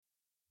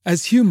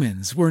As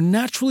humans, we're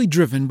naturally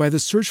driven by the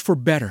search for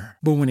better.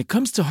 But when it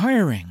comes to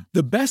hiring,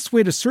 the best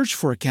way to search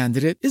for a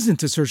candidate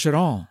isn't to search at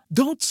all.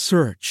 Don't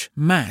search,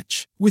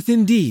 match with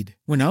Indeed.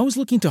 When I was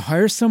looking to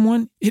hire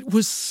someone, it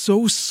was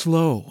so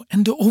slow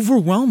and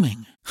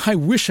overwhelming. I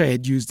wish I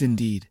had used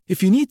Indeed.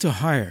 If you need to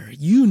hire,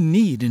 you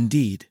need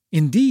Indeed.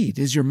 Indeed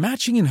is your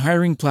matching and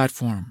hiring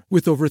platform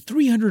with over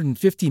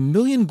 350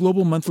 million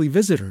global monthly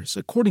visitors,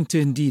 according to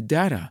Indeed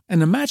data,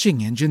 and a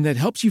matching engine that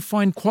helps you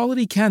find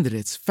quality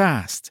candidates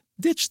fast.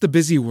 Ditch the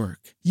busy work.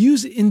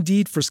 Use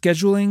Indeed for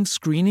scheduling,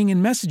 screening,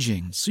 and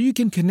messaging so you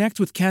can connect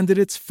with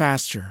candidates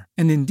faster.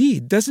 And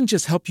Indeed doesn't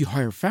just help you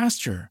hire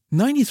faster.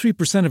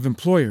 93% of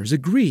employers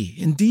agree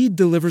Indeed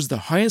delivers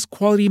the highest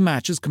quality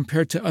matches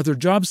compared to other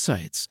job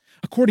sites,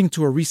 according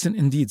to a recent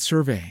Indeed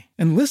survey.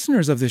 And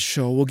listeners of this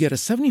show will get a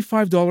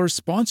 $75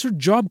 sponsored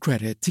job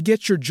credit to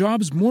get your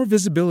jobs more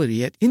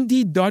visibility at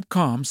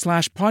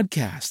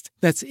Indeed.com/podcast.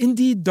 That's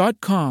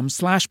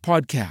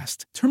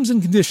Indeed.com/podcast. Terms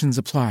and conditions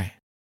apply.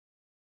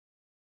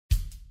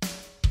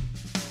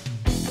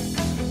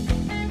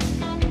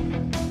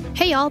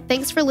 Hey y'all,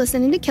 thanks for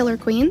listening to Killer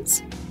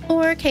Queens.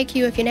 Or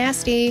KQ if you're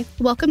nasty.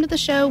 Welcome to the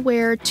show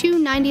where two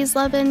 90s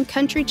loving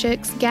country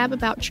chicks gab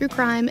about true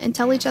crime and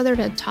tell each other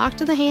to talk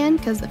to the hand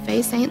because the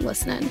face ain't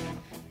listening.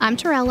 I'm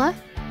Torella.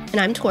 And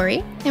I'm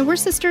Tori. And we're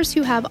sisters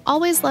who have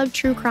always loved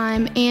true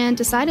crime and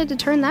decided to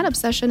turn that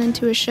obsession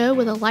into a show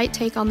with a light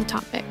take on the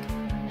topic.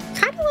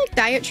 Kind of like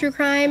diet true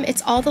crime,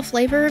 it's all the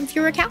flavor and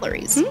fewer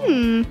calories.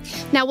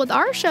 Now with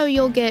our show,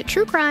 you'll get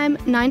true crime,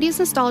 90s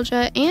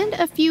nostalgia, and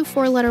a few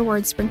four-letter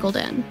words sprinkled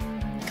in.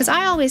 Because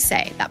I always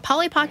say that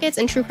Polly Pockets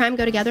and true crime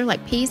go together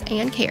like peas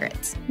and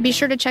carrots. Be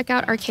sure to check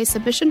out our case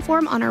submission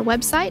form on our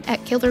website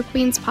at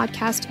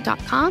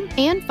killerqueenspodcast.com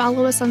and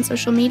follow us on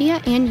social media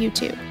and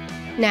YouTube.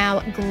 Now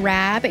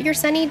grab your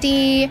Sunny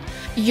D,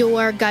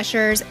 your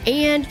Gushers,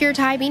 and your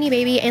Thai Beanie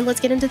Baby, and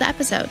let's get into the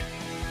episode.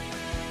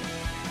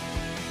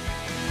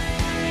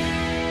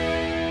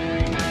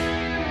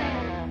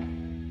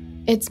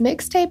 It's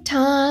mixtape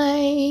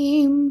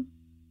time.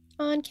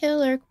 On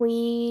Killer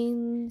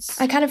Queens.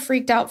 I kind of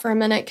freaked out for a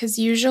minute because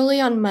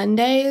usually on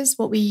Mondays,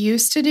 what we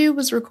used to do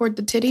was record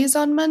the titties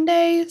on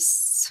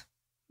Mondays.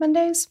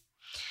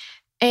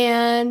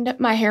 And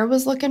my hair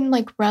was looking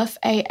like rough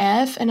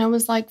AF. And I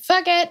was like,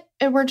 fuck it.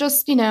 And we're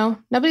just,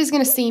 nobody's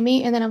going to see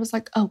me. And then I was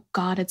like, oh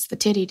God, it's the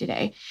titty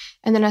today.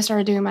 And then I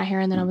started doing my hair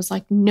and then I was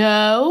like,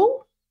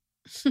 no,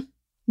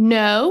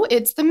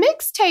 it's the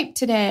mixtape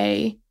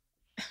today.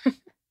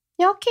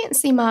 Y'all can't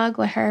see my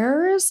ugly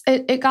hairs.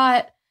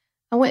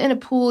 I went in a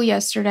pool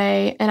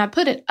yesterday and I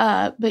put it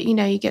up, but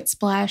you get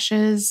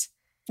splashes.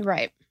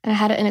 Right. And I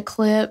had it in a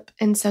clip.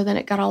 And so then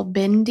it got all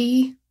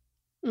bendy.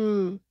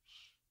 With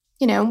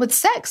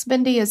sex,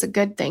 bendy is a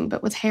good thing,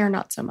 but with hair,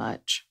 not so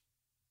much.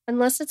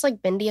 Unless it's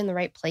like bendy in the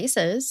right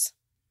places.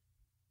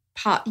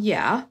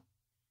 Yeah.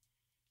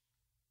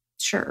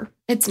 Sure.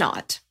 It's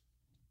not.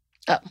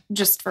 Oh,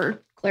 just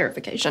for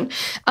clarification.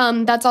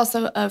 That's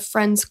also a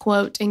friend's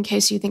quote in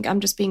case you think I'm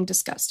just being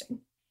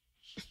disgusting.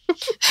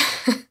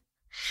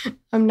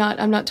 I'm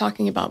not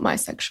talking about my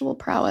sexual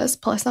prowess.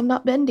 Plus, I'm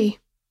not bendy.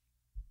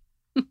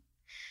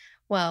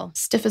 Well,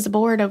 stiff as a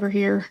board over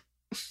here.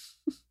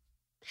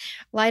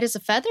 Light as a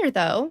feather,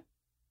 though.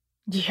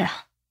 Yeah.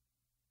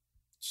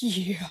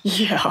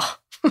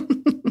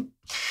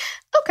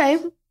 Okay.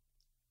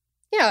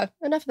 Yeah,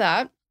 enough of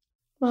that.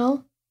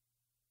 Well,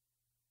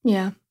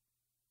 yeah.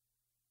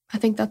 I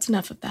think that's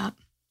enough of that.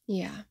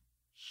 Yeah.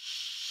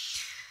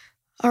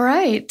 All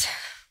right.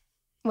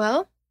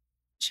 Well,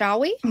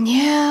 shall we?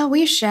 Yeah,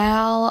 we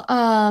shall.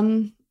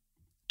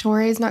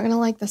 Tori's not going to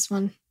like this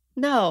one.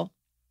 No.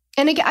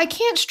 And I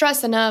can't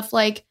stress enough,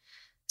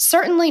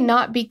 certainly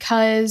not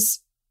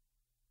because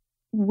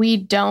we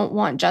don't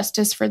want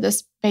justice for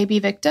this baby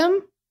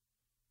victim,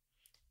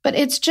 but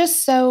it's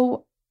just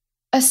so,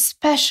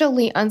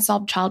 especially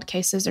unsolved child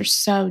cases are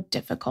so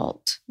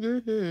difficult.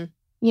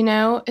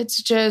 Mm-hmm.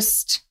 It's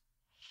just...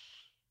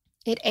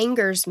 It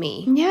angers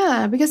me.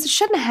 Yeah, because it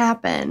shouldn't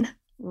happen.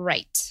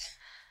 Right.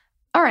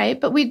 All right,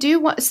 but we do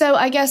want, so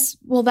I guess,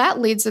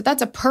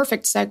 that's a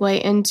perfect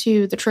segue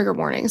into the trigger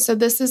warning. So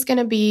this is going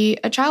to be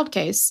a child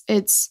case.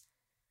 It's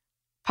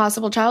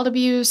possible child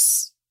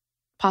abuse,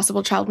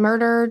 possible child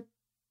murder,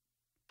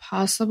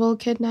 possible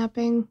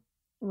kidnapping.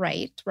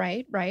 Right.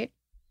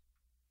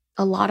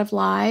 A lot of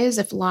lies.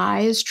 If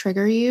lies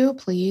trigger you,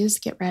 please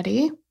get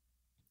ready.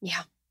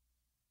 Yeah.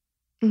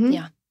 Mm-hmm.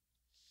 Yeah.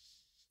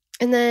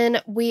 And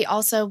then we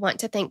also want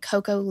to thank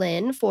Coco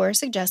Lynn for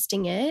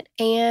suggesting it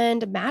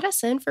and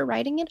Madison for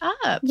writing it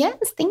up. Yes,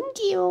 thank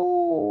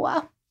you.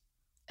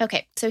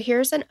 Okay, so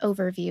here's an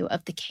overview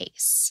of the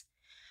case.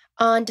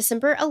 On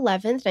December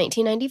 11th,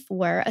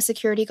 1994, a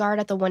security guard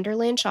at the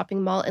Wonderland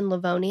shopping mall in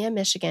Livonia,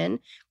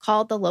 Michigan,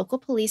 called the local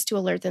police to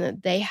alert them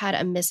that they had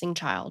a missing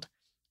child.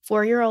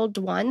 4-year-old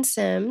Dwan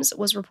Sims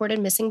was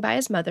reported missing by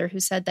his mother, who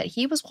said that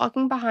he was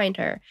walking behind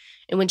her,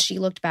 and when she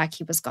looked back,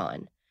 he was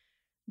gone.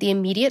 The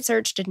immediate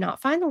search did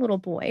not find the little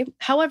boy.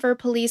 However,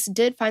 police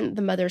did find that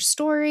the mother's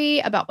story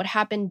about what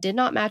happened did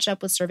not match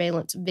up with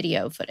surveillance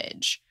video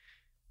footage.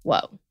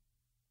 Whoa.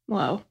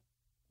 Whoa.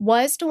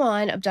 Was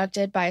Dwan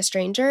abducted by a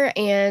stranger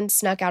and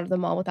snuck out of the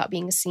mall without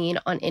being seen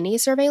on any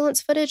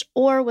surveillance footage,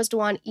 or was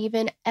Dwan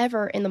even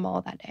ever in the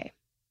mall that day?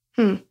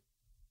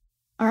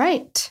 All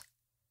right.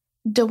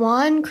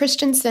 Dwan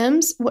Christian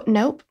Sims.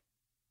 Nope.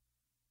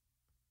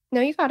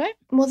 No, you got it.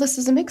 Well, this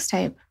is a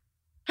mixtape.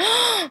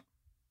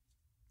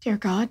 Dear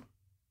God.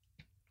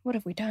 What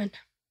have we done?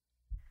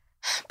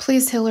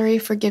 Please, Hillary,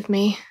 forgive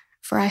me,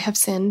 for I have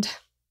sinned.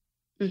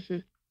 Mm-hmm.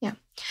 Yeah.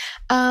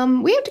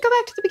 We have to go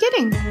back to the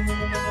beginning.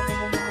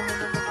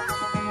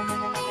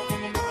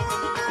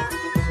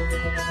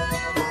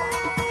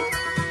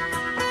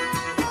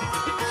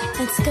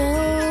 Let's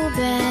go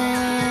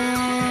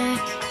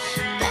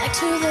back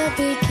to the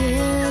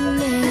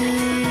beginning,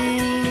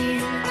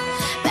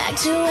 back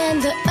to when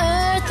the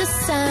earth, the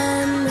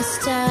sun, the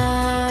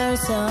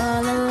stars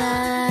all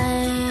aligned.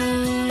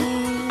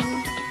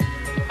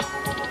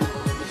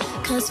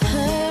 'Cause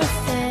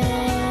perfect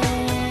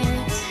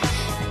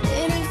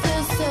didn't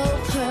feel so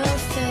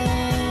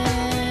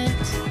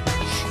perfect.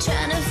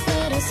 Trying to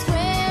fit a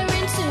square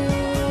into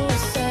a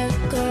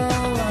circle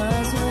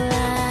was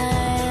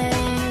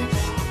life.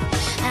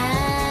 I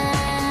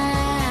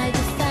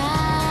defy.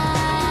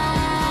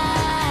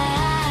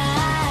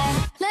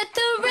 Let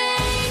the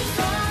rain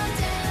fall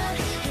down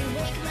and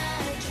wake my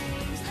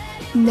dreams.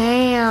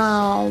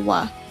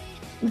 Now,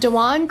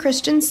 Dwan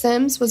Christian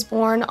Sims was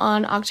born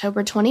on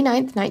October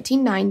 29th,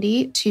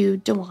 1990 to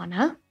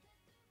Dwana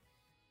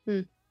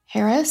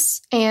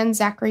Harris and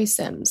Zachary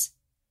Sims.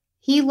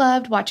 He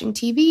loved watching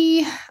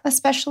TV,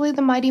 especially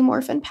the Mighty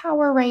Morphin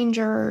Power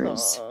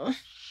Rangers. Aww.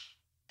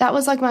 That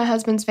was like my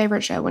husband's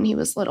favorite show when he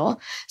was little.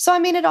 So, I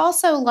mean, it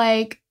also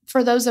like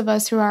for those of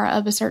us who are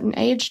of a certain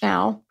age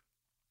now,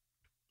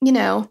 you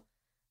know,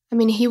 I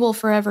mean, he will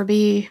forever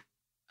be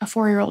a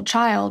 4-year-old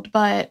child,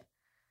 but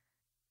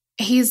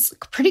he's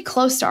pretty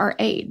close to our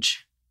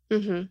age,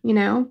 Mm-hmm. you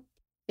know?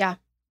 Yeah.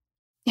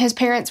 His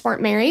parents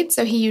weren't married,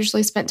 so he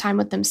usually spent time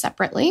with them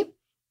separately.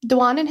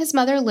 Dwan and his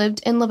mother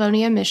lived in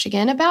Livonia,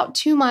 Michigan, about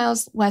 2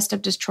 miles west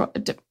of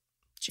Detroit.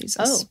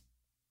 Jesus. Oh.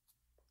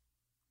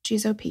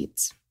 Jeez, oh,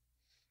 Pete's.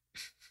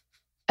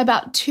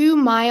 About 2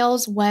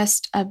 miles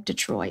west of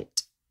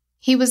Detroit.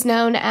 He was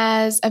known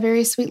as a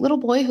very sweet little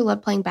boy who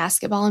loved playing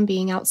basketball and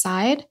being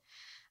outside.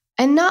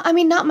 And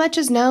not much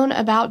is known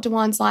about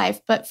Dwan's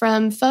life, but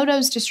from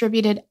photos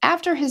distributed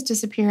after his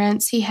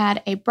disappearance, he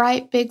had a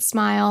bright, big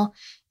smile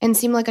and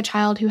seemed like a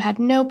child who had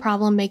no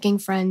problem making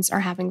friends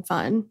or having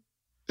fun.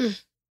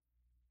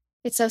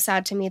 It's so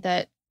sad to me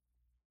that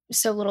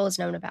so little is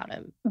known about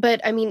him.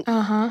 But I mean,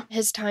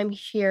 his time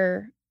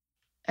here,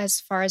 as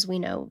far as we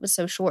know, was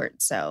so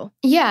short. So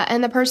Yeah,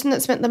 and the person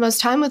that spent the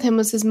most time with him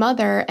was his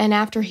mother. And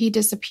after he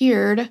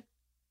disappeared,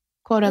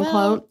 quote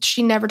unquote,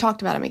 she never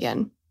talked about him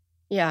again.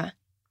 yeah,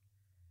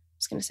 I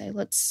was gonna say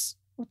let's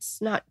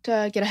not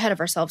get ahead of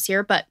ourselves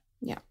here, but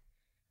Yeah.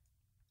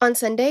 On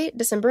Sunday,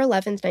 December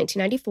 11th,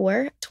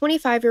 1994,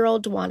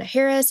 25-year-old Dwana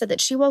Harris said that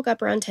she woke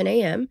up around 10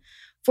 a.m.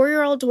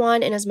 4-year-old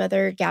Dwan and his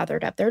mother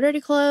gathered up their dirty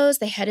clothes.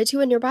 They headed to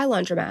a nearby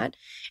laundromat,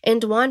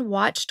 and Dwan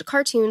watched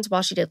cartoons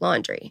while she did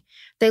laundry.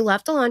 They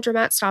left the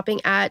laundromat,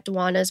 stopping at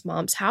Dwana's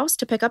mom's house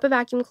to pick up a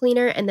vacuum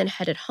cleaner and then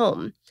headed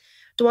home.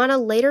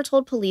 Dwana later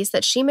told police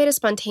that she made a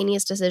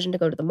spontaneous decision to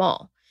go to the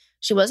mall.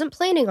 She wasn't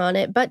planning on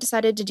it, but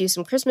decided to do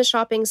some Christmas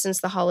shopping since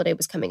the holiday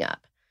was coming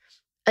up.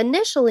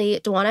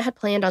 Initially, Dwana had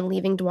planned on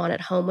leaving Dwan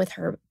at home with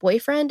her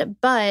boyfriend,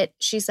 but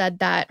she said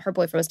that her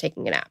boyfriend was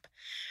taking a nap.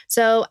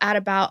 So at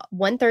about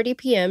 1:30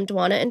 p.m.,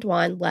 Dwana and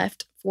Dwan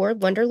left for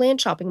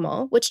Wonderland Shopping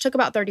Mall, which took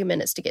about 30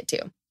 minutes to get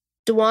to.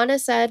 Dwana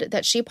said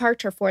that she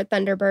parked her Ford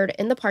Thunderbird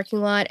in the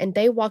parking lot and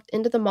they walked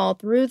into the mall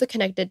through the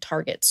connected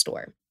Target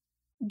store.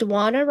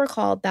 Dwana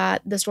recalled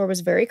that the store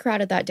was very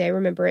crowded that day.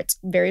 Remember, it's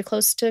very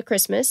close to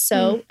Christmas,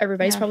 so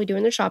everybody's probably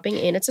doing their shopping,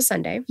 and it's a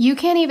Sunday. You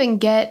can't even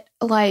get,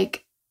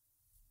 like,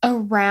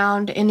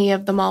 around any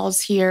of the malls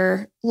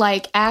here.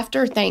 Like,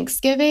 after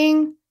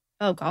Thanksgiving,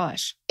 Oh,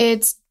 gosh.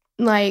 it's,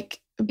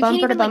 like,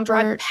 bumper to bumper.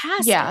 Drive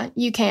past it.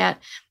 You can't.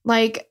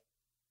 Like,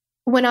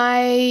 when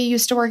I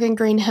used to work in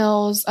Green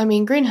Hills, I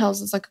mean, Green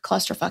Hills is like a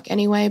clusterfuck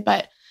anyway,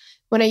 but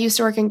when I used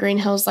to work in Green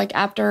Hills, like,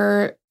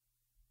 after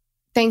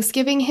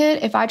Thanksgiving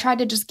hit, if I tried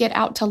to just get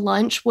out to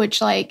lunch, which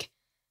like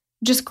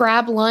just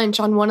grab lunch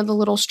on one of the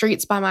little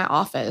streets by my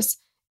office,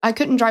 I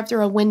couldn't drive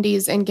through a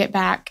Wendy's and get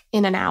back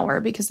in an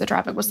hour because the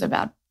traffic was so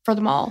bad for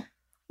the mall.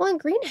 Well, in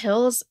Green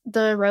Hills,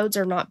 the roads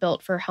are not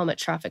built for how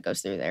much traffic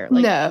goes through there.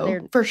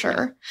 No, for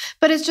sure.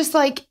 But it's just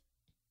like,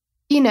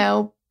 you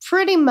know,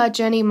 pretty much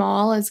any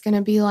mall is going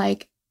to be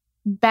like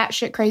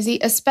batshit crazy,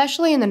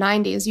 especially in the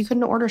 90s. You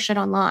couldn't order shit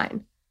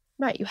online.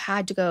 Right. You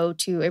had to go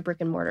to a brick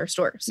and mortar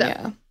store.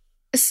 Yeah.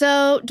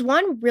 So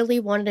Dwan really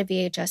wanted a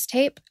VHS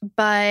tape,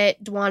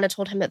 but Dwana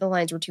told him that the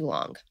lines were too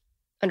long.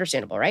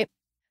 Understandable, right?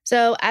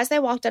 So as they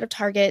walked out of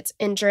Target's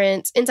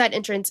inside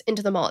entrance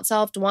into the mall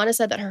itself, Dwana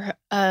said that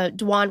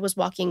Dwan was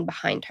walking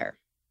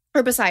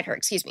beside her,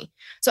 excuse me.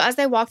 So as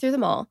they walked through the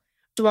mall,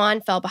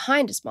 Dwan fell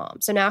behind his mom,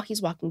 so now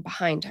he's walking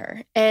behind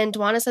her. And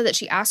Dwana said that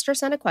she asked her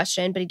son a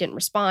question, but he didn't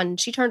respond. And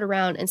she turned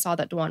around and saw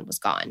that Dwan was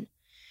gone.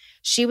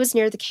 She was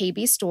near the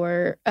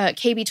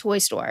KB toy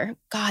store.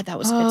 God, that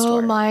was a good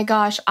store. Oh my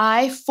gosh.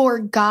 I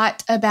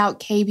forgot about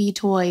KB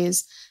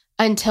Toys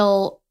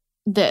until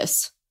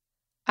this.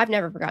 I've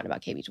never forgotten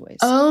about KB Toys.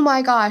 Oh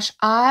my gosh.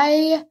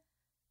 I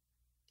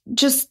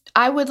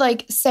would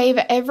like save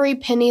every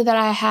penny that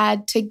I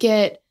had to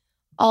get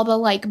all the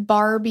like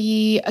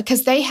Barbie,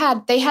 because they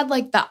had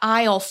like the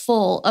aisle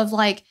full of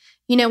like,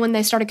 you know, when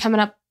they started coming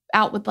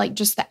out with like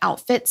just the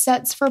outfit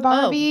sets for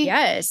Barbie. Oh,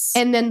 yes.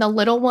 And then the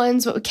little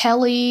ones with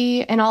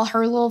Kelly and all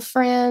her little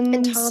friends.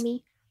 And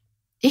Tommy.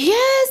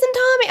 Yes, and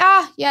Tommy.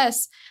 Ah,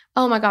 yes.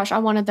 Oh my gosh, I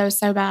wanted those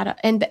so bad.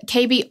 And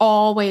KB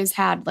always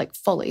had like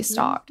fully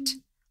stocked.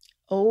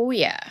 Oh,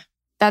 yeah.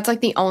 That's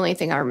like the only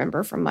thing I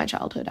remember from my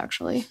childhood,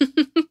 actually.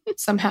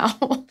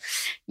 Somehow.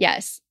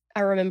 Yes,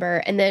 I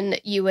remember. And then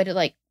you would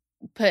like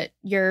put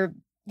your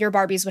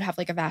Barbies would have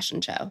like a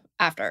fashion show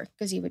after,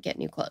 because you would get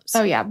new clothes.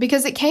 Oh yeah,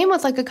 because it came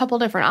with like a couple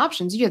different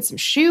options. You had some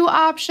shoe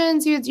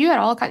options. You had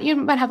all kinds. You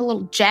might have a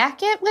little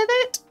jacket with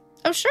it.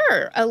 Oh,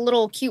 sure. A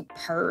little cute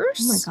purse.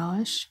 Oh my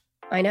gosh.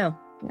 I know.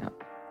 Yeah.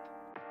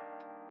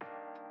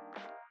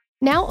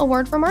 Now a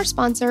word from our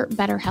sponsor,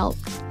 BetterHelp.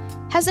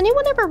 Has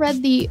anyone ever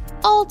read the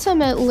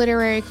ultimate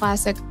literary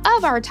classic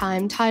of our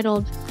time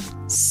titled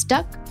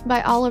Stuck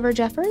by Oliver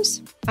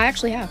Jeffers? I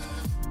actually have.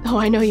 Oh,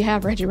 I know you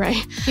have, Reggie Ray.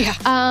 Yeah.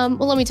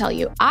 Well, let me tell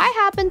you, I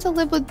happen to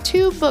live with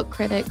 2 book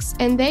critics,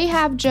 and they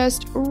have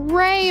just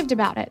raved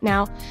about it.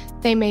 Now,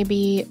 they may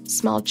be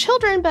small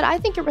children, but I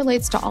think it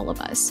relates to all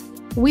of us.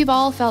 We've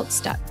all felt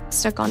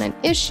stuck on an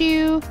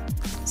issue,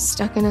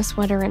 stuck in a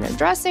sweater in a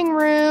dressing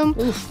room,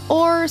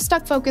 or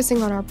stuck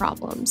focusing on our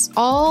problems.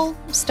 All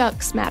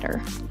stucks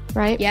matter,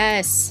 right?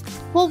 Yes.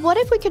 Well, what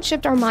if we could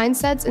shift our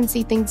mindsets and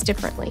see things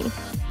differently?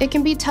 It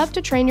can be tough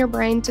to train your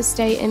brain to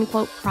stay in,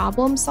 quote,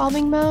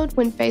 problem-solving mode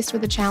when faced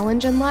with a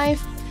challenge in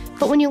life.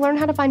 But when you learn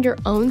how to find your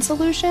own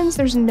solutions,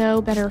 there's no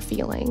better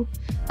feeling.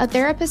 A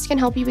therapist can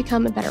help you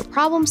become a better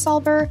problem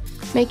solver,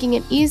 making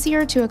it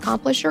easier to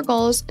accomplish your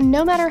goals,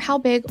 no matter how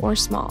big or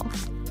small.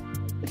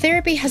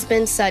 Therapy has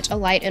been such a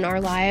light in our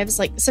lives.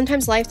 Like,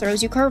 sometimes life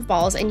throws you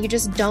curveballs and you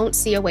just don't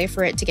see a way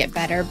for it to get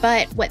better.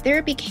 But what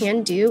therapy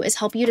can do is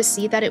help you to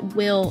see that it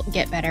will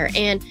get better.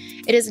 And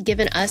it has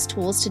given us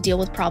tools to deal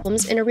with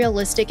problems in a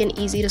realistic and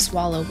easy to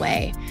swallow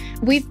way.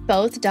 We've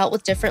both dealt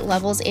with different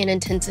levels and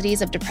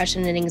intensities of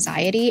depression and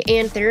anxiety,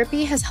 and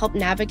therapy has helped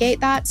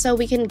navigate that so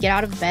we can get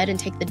out of bed and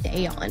take the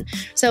day on.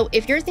 So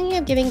if you're thinking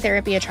of giving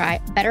therapy a try,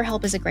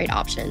 BetterHelp is a great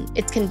option.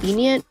 It's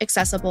convenient,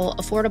 accessible,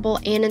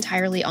 affordable, and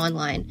entirely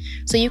online.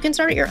 So you can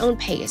start at your own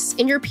pace,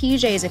 in your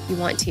PJs if you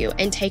want to,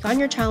 and take on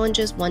your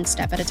challenges one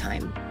step at a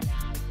time.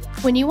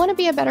 When you want to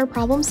be a better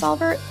problem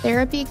solver,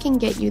 therapy can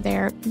get you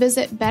there.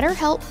 Visit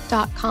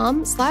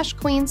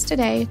betterhelp.com/queens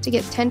today to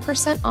get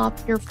 10%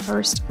 off your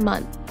first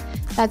month.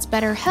 That's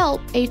BetterHelp,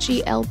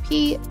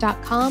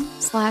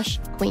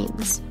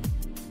 HELP.com/queens.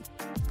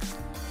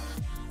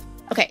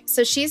 Okay,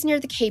 so she's near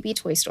the KB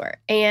toy store,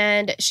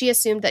 and she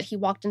assumed that he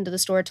walked into the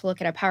store to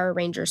look at a Power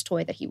Rangers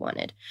toy that he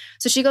wanted.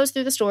 So she goes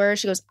through the store,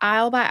 she goes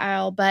aisle by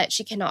aisle, but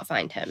she cannot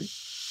find him.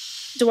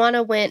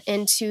 Dwana went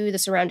into the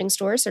surrounding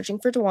stores searching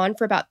for Dwan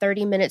for about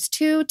 30 minutes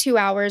to 2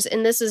 hours,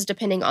 and this is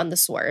depending on the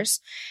source,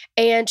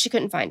 and she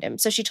couldn't find him.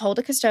 So she told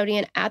a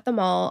custodian at the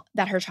mall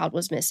that her child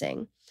was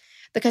missing.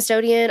 The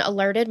custodian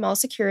alerted mall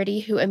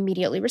security, who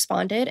immediately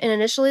responded, and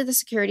initially the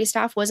security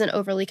staff wasn't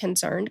overly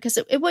concerned because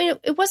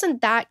it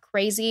wasn't that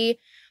crazy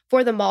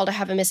for the mall to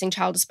have a missing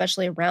child,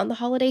 especially around the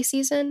holiday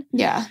season.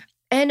 Yeah.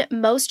 And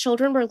most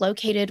children were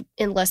located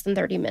in less than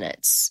 30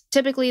 minutes.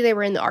 Typically, they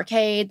were in the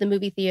arcade, the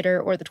movie theater,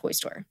 or the toy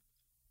store.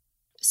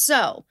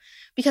 So,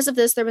 because of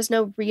this, there was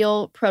no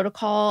real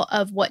protocol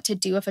of what to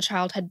do if a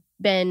child had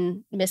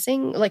been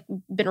missing, like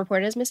been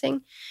reported as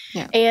missing.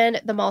 Yeah.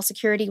 And the mall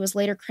security was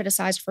later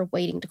criticized for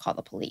waiting to call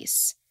the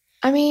police.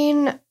 I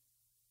mean,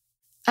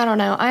 I don't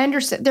know. I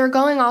understand. They're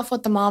going off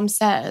what the mom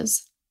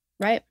says.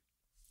 Right.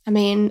 I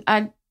mean,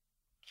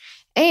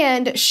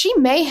 and she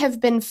may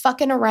have been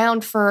fucking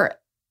around for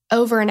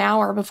over an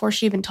hour before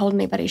she even told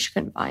anybody she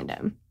couldn't find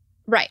him.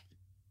 Right.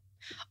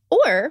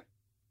 Or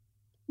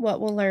what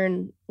we'll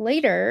learn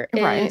later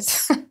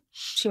is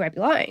she might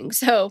be lying.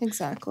 So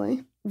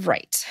Exactly.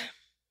 Right.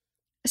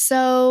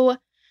 So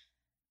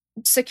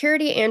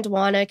security and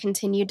Dwana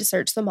continued to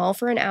search the mall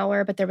for an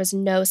hour, but there was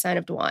no sign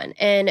of Dwan.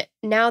 And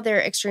now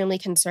they're extremely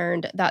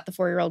concerned that the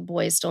 4-year-old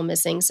boy is still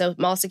missing. So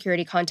mall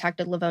security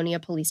contacted Livonia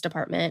Police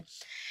Department,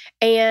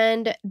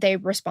 and they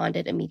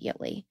responded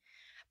immediately.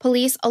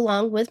 Police,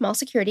 along with mall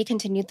security,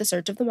 continued the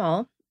search of the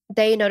mall.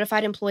 They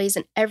notified employees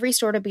in every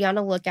store to be on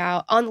the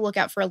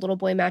lookout for a little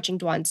boy matching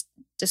Dwan's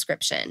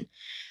description.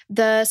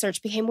 The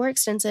search became more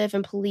extensive,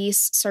 and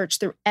police searched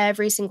through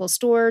every single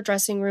store,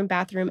 dressing room,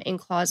 bathroom, and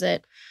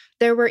closet.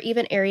 There were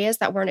even areas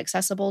that weren't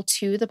accessible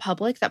to the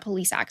public that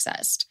police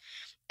accessed.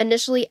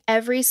 Initially,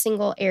 every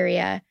single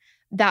area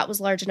that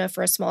was large enough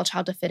for a small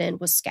child to fit in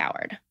was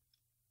scoured.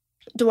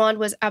 Dwan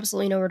was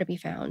absolutely nowhere to be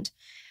found.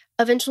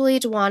 Eventually,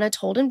 Dwana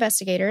told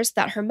investigators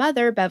that her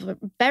mother,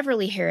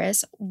 Beverly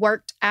Harris,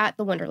 worked at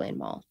the Wonderland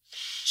Mall.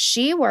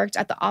 She worked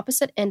at the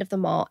opposite end of the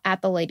mall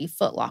at the Lady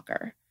Foot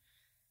Locker.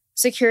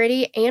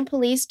 Security and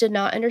police did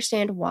not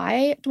understand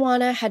why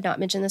Dwana had not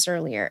mentioned this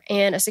earlier,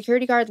 and a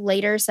security guard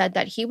later said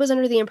that he was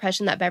under the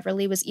impression that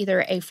Beverly was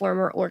either a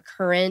former or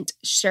current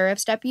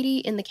sheriff's deputy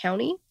in the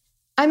county.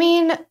 I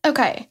mean,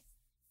 okay.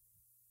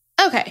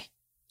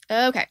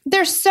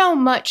 There's so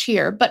much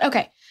here, but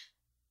okay.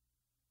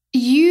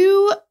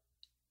 You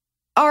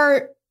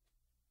are,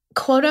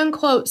 quote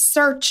unquote,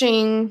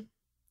 searching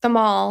the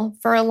mall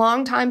for a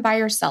long time by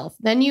yourself.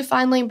 Then you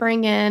finally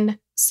bring in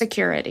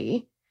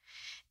security.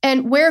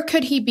 And where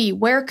could he be?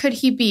 Where could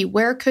he be?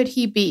 Where could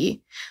he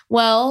be?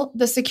 Well,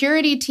 the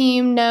security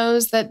team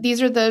knows that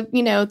these are the,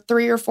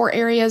 3 or 4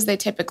 areas they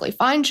typically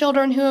find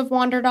children who have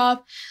wandered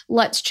off.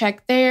 Let's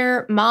check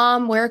there.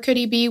 Mom, where could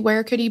he be?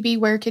 Where could he be?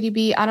 Where could he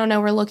be? I don't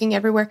know. We're looking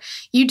everywhere.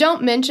 You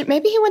don't mention,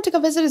 maybe he went to go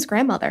visit his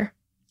grandmother.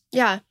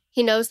 Yeah,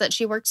 he knows that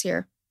she works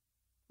here.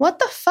 What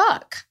the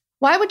fuck?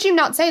 Why would you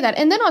not say that?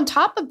 And then on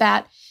top of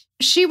that,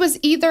 she was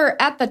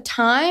either at the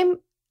time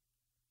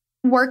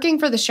working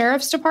for the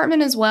sheriff's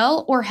department as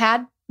well, or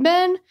had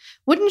been.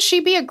 Wouldn't she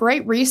be a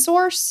great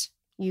resource?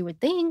 You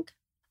would think.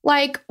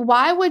 Like,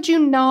 why would you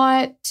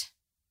not?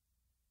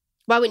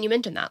 Why wouldn't you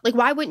mention that? Like,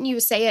 why wouldn't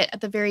you say it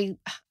at the very,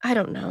 I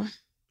don't know.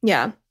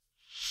 Yeah.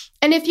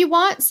 And if you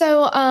want,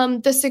 so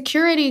the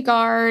security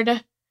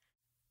guard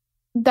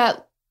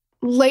that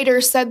later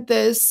said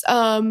this,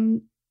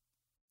 Randy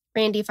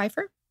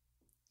Pfeiffer?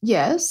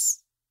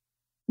 Yes.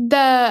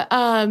 The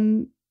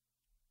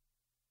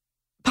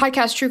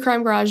podcast True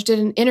Crime Garage did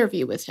an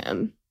interview with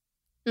him.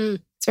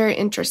 It's very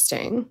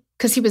interesting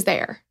because he was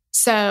there.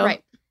 So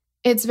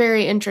It's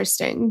very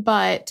interesting.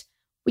 But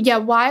yeah,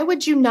 why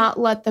would you not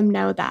let them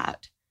know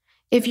that?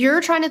 If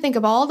you're trying to think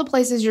of all the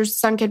places your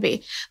son could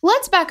be.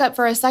 Let's back up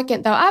for a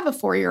second, though. I have a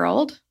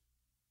 4-year-old.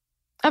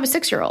 I have a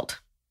 6-year-old.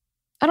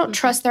 I don't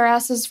trust their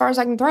asses as far as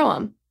I can throw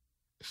them.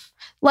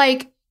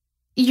 Like,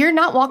 you're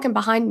not walking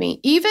behind me.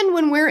 Even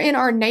when we're in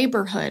our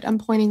neighborhood, I'm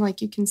pointing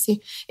like you can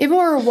see. Even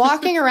when we're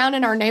walking around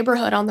in our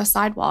neighborhood on the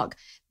sidewalk,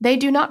 they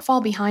do not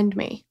fall behind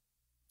me.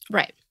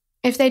 Right.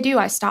 If they do,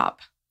 I stop.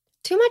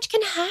 Too much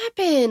can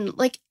happen.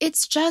 Like,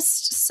 it's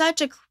just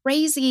such a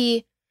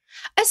crazy,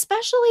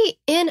 especially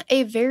in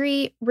a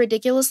very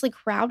ridiculously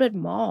crowded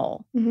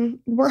mall. Mm-hmm.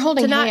 We're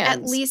holding to not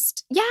hands.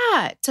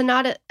 to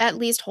not at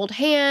least hold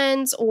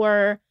hands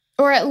or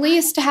at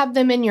least to have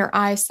them in your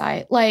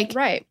eyesight. Like,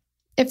 right.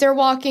 If they're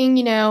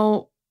walking,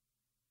 I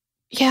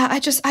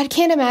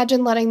can't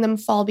imagine letting them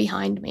fall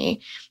behind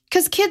me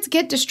because kids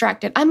get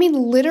distracted. I mean,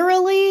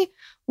 literally,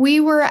 we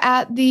were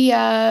at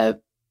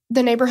the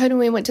neighborhood when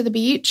we went to the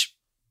beach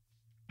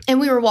and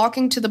we were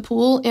walking to the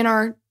pool in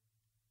our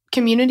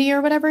community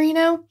or whatever,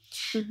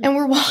 mm-hmm. and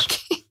we're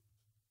walking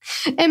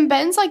and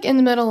Ben's like in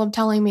the middle of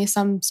telling me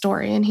some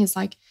story and he's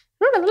like,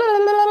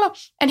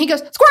 and he goes,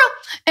 squirrel,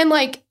 and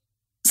like,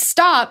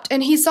 stopped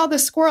and he saw the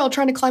squirrel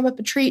trying to climb up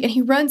a tree and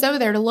he runs over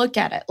there to look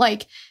at it.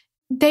 Like,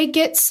 they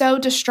get so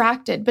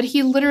distracted, but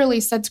he literally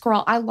said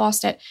squirrel. I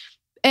lost it.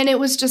 And it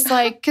was just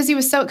like, because he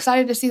was so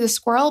excited to see the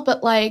squirrel,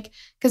 but like,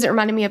 because it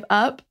reminded me of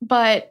Up,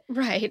 but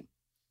right.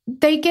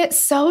 They get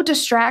so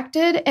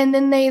distracted and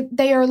then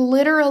they are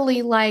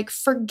literally like,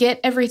 forget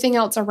everything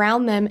else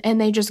around them and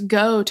they just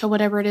go to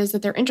whatever it is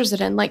that they're interested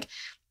in. Like,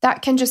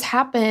 that can just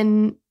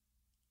happen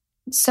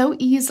so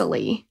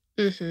easily.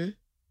 Mm-hmm.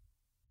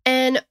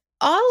 And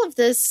all of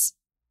this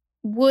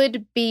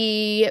would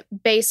be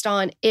based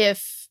on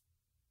if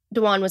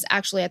Dwan was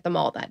actually at the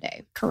mall that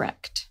day.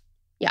 Correct.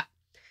 Yeah.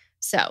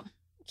 So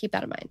keep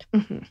that in mind.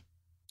 Mm-hmm.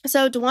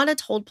 So Dwana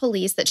told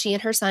police that she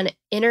and her son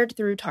entered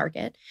through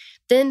Target.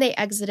 Then they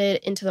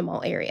exited into the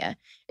mall area.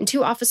 And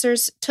 2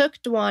 officers took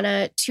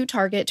Dwana to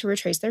Target to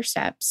retrace their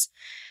steps.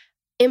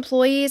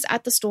 Employees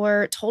at the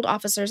store told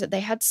officers that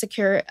they had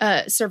secure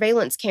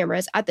surveillance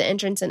cameras at the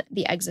entrance and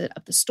the exit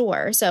of the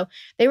store. So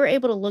they were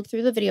able to look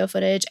through the video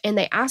footage and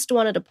they asked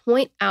Dwana to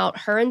point out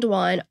her and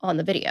Dwan on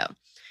the video.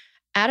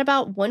 At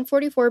about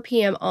 1:44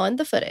 p.m. on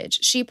the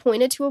footage, she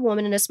pointed to a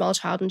woman and a small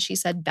child and she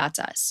said, "That's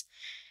us."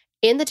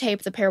 In the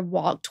tape, the pair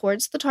walked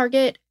towards the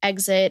Target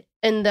exit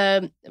and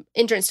the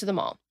entrance to the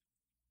mall.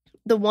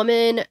 The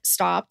woman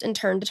stopped and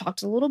turned to talk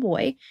to the little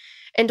boy.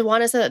 And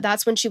Dwana said that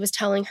that's when she was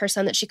telling her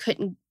son that he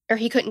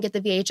couldn't get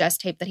the VHS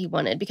tape that he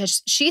wanted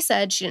because she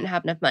said she didn't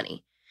have enough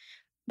money.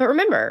 But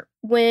remember,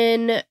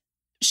 when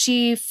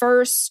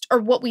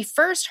what we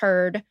first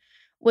heard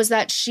was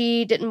that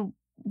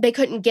they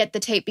couldn't get the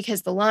tape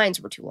because the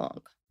lines were too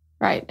long.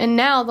 Right. And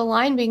now the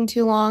line being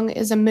too long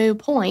is a moot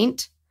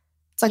point.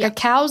 It's like a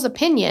cow's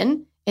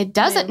opinion. It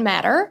doesn't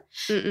matter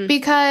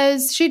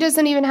because she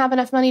doesn't even have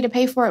enough money to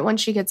pay for it when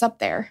she gets up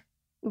there.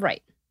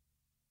 Right.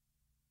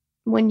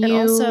 When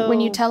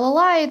you tell a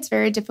lie, it's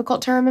very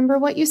difficult to remember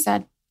what you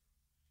said.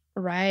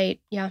 Right.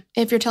 Yeah.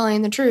 If you're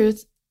telling the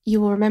truth,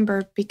 you will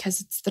remember because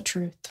it's the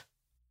truth.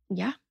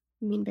 Yeah.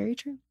 I mean, very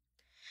true.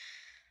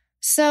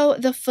 So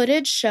the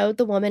footage showed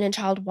the woman and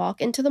child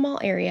walk into the mall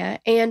area,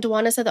 and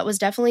Dwana said that was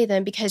definitely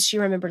them because she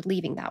remembered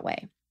leaving that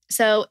way.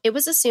 So it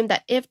was assumed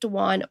that if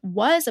Dwan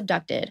was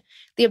abducted,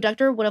 the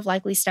abductor would have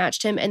likely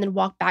snatched him and then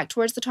walked back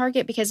towards the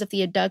target, because if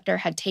the abductor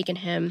had taken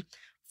him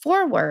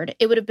forward,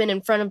 it would have been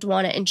in front of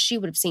Dwana and she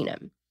would have seen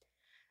him.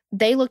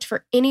 They looked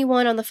for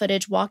anyone on the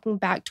footage walking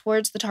back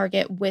towards the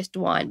target with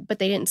Dwan, but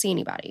they didn't see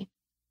anybody.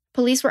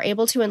 Police were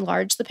able to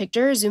enlarge the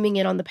picture, zooming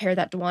in on the pair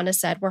that Dwana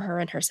said were her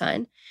and her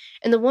son.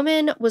 And the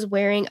woman was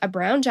wearing a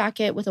brown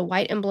jacket with a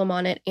white emblem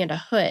on it and a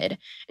hood.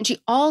 And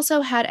she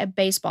also had a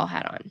baseball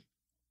hat on.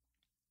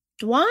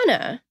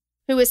 Dwana,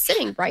 who was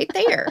sitting right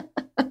there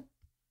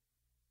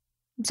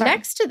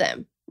next to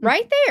them,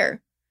 right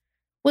there,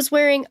 was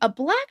wearing a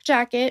black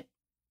jacket,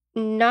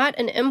 not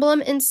an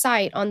emblem in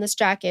sight on this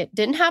jacket,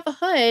 didn't have a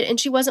hood, and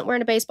she wasn't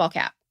wearing a baseball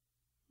cap.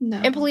 No.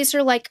 And police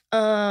are like,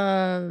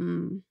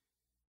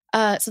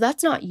 so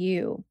that's not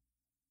you.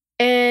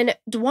 And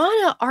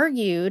Dwana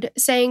argued,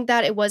 saying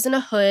that it wasn't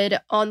a hood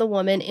on the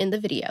woman in the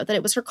video, that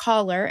it was her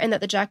collar, and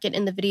that the jacket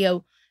in the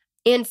video,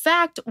 in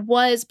fact,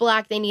 was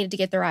black. They needed to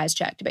get their eyes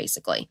checked,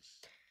 basically.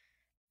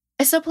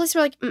 And so police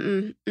were like,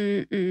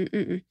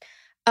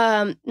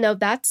 no,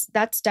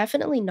 that's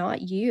definitely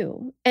not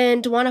you.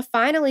 And Dwana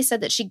finally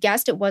said that she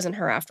guessed it wasn't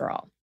her after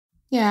all.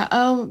 Yeah.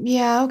 Oh,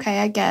 yeah. Okay.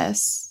 I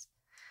guess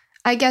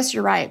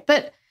you're right.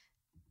 But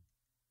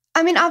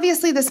I mean,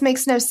 obviously this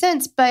makes no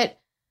sense, but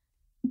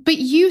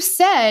you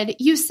said,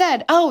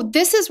 oh,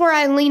 this is where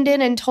I leaned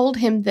in and told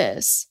him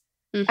this.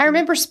 Mm-hmm. I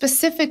remember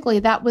specifically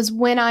that was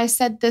when I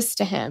said this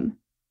to him.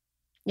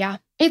 Yeah.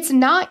 It's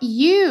not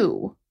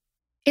you.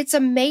 It's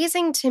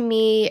amazing to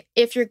me,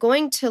 if you're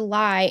going to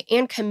lie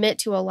and commit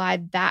to a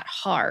lie that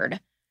hard,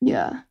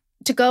 Yeah.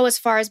 to go as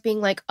far as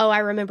being like, oh, I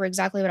remember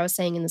exactly what I was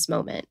saying in this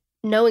moment,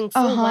 knowing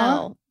full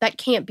well that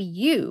can't be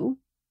you,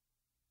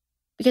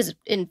 because it,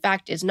 in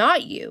fact, is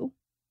not you.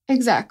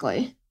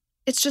 Exactly.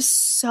 It's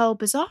just so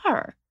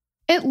bizarre.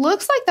 It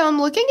looks like, though, I'm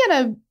looking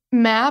at a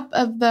map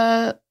of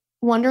the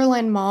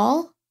Wonderland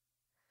Mall.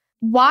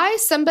 Why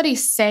somebody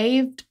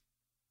saved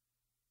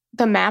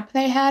the map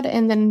they had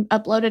and then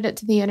uploaded it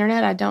to the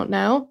internet, I don't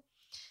know.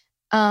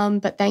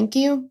 But thank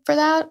you for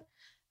that.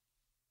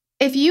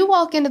 If you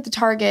walk into the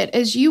Target,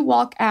 as you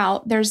walk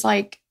out, there's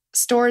like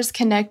stores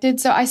connected.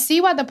 So I see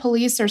why the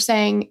police are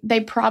saying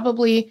they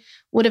probably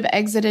would have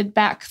exited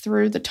back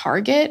through the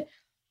Target.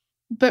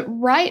 But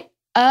right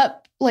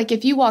up, like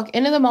if you walk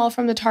into the mall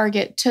from the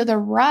Target to the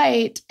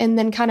right and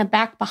then kind of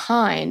back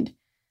behind,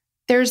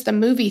 there's the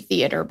movie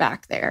theater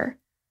back there.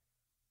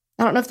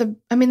 I don't know if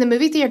the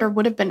movie theater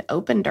would have been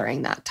open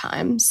during that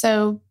time.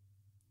 So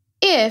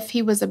if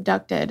he was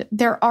abducted,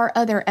 there are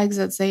other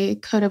exits they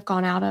could have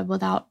gone out of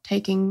without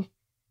taking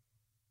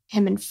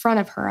him in front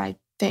of her, I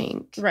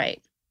think.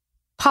 Right.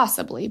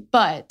 Possibly.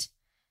 But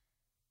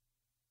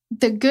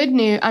the good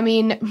news, I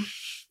mean...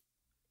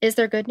 Is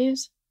there good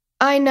news?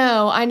 I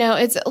know.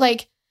 It's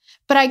like,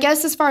 but I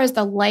guess as far as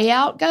the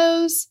layout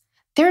goes,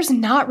 there's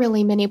not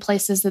really many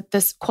places that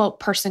this, quote,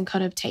 person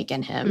could have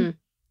taken him. Mm.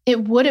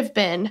 It would have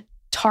been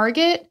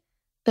Target,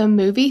 the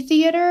movie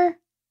theater,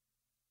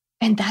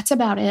 and that's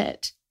about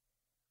it.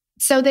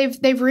 So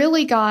they've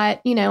really got,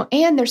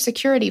 and their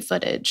security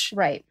footage.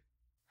 Right.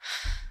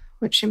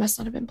 Which she must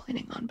not have been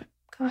planning on, but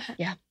go ahead.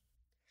 Yeah.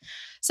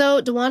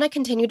 So Dwana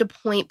continued to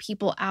point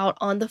people out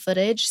on the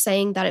footage,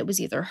 saying that it was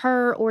either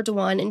her or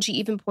Dwan, and she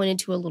even pointed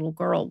to a little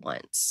girl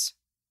once.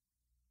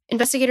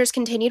 Investigators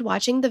continued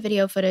watching the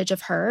video footage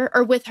of her,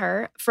 or with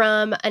her,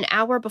 from an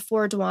hour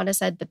before Dwana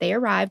said that they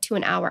arrived to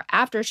an hour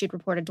after she'd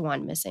reported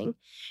Dwan missing,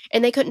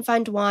 and they couldn't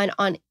find Dwan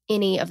on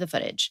any of the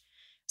footage.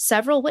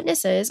 Several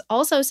witnesses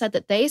also said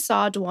that they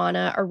saw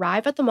Dwana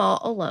arrive at the mall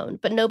alone,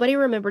 but nobody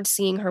remembered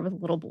seeing her with a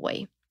little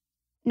boy.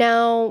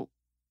 Now,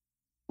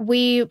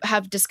 we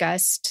have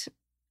discussed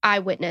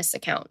eyewitness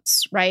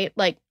accounts, right?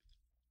 Like,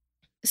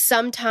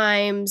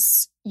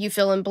 sometimes you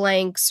fill in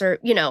blanks, or,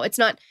 it's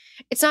not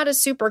a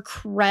super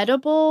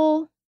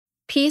credible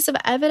piece of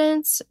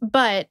evidence,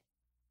 but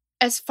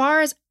as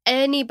far as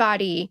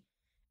anybody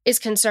is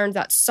concerned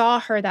that saw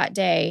her that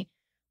day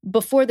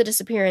before the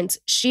disappearance,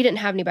 she didn't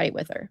have anybody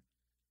with her.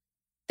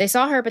 They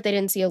saw her, but they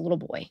didn't see a little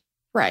boy.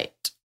 Right.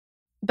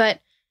 But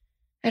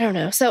I don't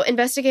know. So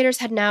investigators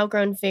had now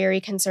grown very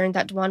concerned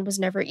that Dwan was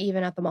never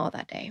even at the mall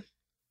that day.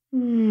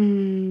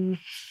 Mm-hmm.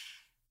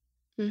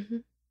 Mm-hmm.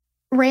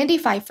 Randy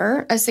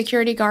Pfeiffer, a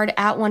security guard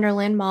at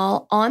Wonderland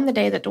Mall on the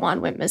day that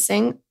Dwan went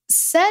missing,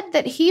 said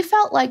that he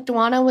felt like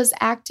Dwana was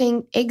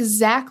acting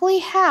exactly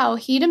how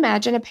he'd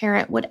imagine a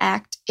parent would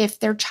act if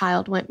their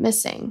child went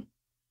missing.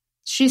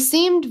 She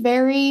seemed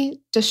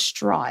very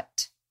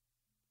distraught.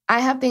 I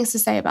have things to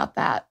say about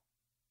that,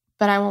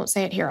 but I won't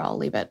say it here. I'll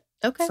leave it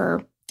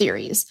for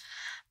theories.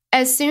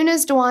 As soon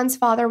as Dwan's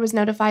father was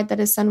notified that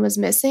his son was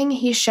missing,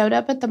 he showed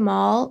up at the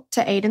mall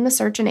to aid in the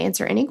search and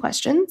answer any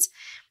questions.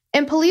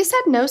 And police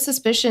had no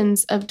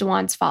suspicions of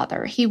Dwan's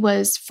father. He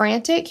was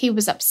frantic. He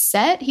was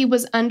upset. He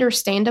was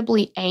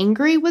understandably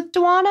angry with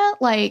Dwana.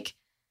 Like,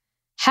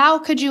 how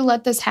could you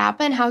let this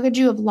happen? How could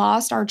you have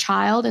lost our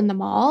child in the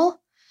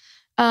mall?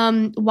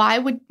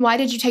 Why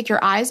did you take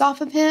your eyes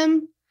off of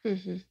him?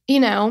 Mm-hmm. You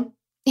know,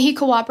 he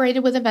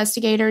cooperated with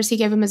investigators. He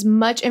gave them as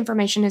much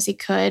information as he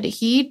could.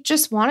 He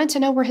just wanted to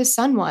know where his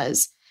son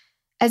was.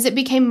 As it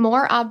became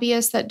more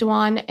obvious that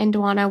Dwan and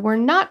Dwana were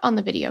not on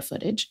the video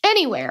footage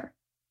anywhere,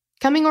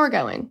 coming or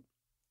going,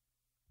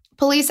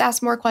 police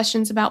asked more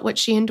questions about what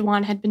she and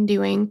Dwan had been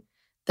doing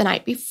the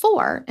night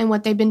before and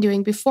what they'd been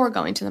doing before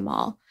going to the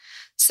mall.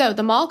 So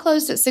the mall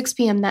closed at 6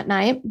 p.m. that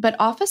night, but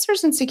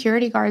officers and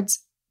security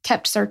guards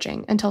kept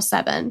searching until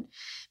 7.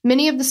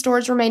 Many of the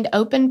stores remained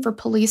open for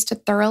police to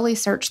thoroughly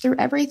search through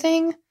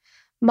everything.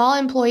 Mall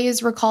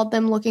employees recalled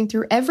them looking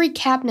through every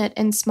cabinet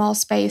and small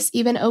space,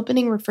 even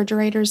opening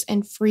refrigerators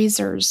and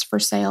freezers for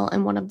sale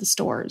in one of the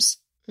stores.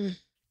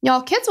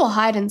 Y'all, kids will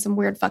hide in some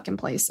weird fucking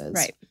places.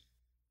 Right.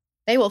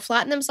 They will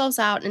flatten themselves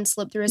out and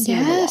slip through a seam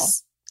in the wall.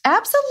 Yes,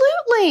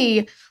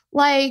 absolutely.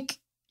 Like,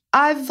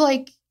 I've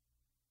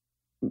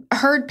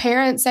heard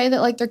parents say that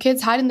like their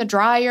kids hide in the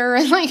dryer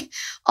and like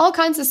all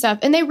kinds of stuff.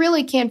 And they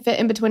really can't fit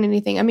in between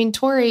anything. I mean,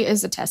 Tori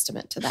is a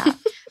testament to that.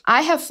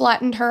 I have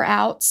flattened her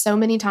out so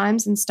many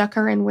times and stuck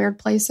her in weird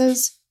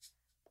places.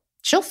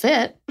 She'll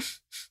fit.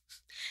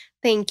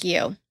 Thank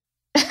you.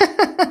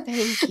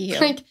 Thank you.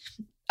 Like,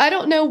 I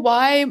don't know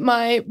why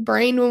my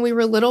brain when we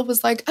were little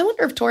was like, I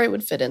wonder if Tori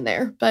would fit in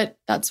there. But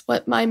that's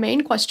what my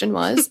main question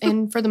was.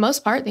 And for the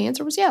most part, the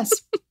answer was yes.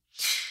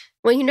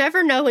 Well, you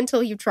never know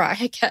until you try,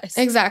 I guess.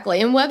 Exactly.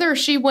 And whether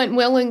she went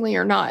willingly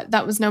or not,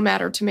 that was no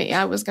matter to me.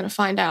 I was going to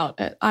find out.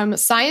 I'm a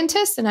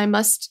scientist and I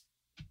must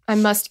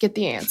get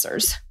the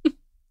answers.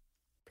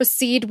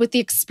 Proceed with the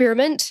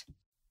experiment.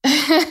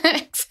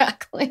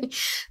 Exactly.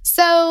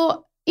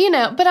 So,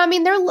 but I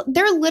mean,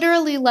 they're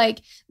literally like,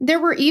 there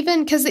were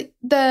even, because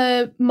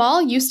the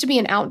mall used to be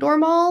an outdoor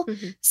mall.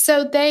 Mm-hmm.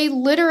 So they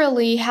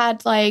literally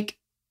had like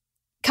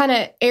kind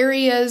of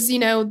areas,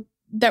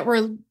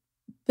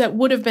 that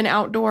would have been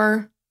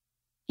outdoor,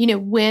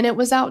 when it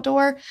was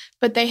outdoor,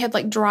 but they had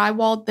like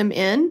drywalled them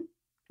in.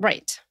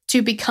 Right.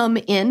 To become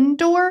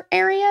indoor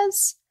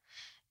areas.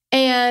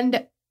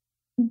 And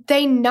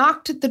they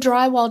knocked the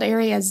drywalled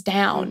areas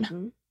down.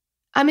 Mm-hmm.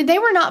 I mean, they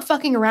were not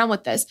fucking around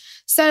with this.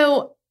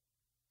 So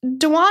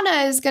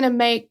Dwana is going to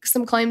make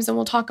some claims, and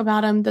we'll talk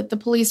about them, that the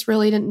police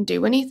really didn't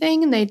do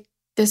anything and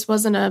this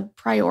wasn't a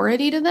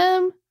priority to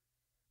them.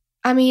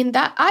 I mean,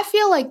 that I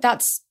feel like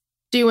that's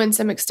doing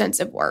some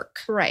extensive work.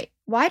 Right.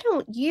 Why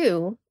don't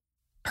you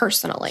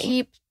personally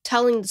keep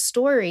telling the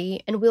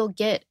story and we'll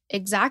get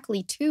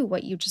exactly to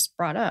what you just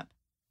brought up?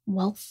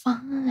 Well,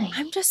 fine.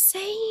 I'm just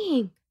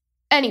saying.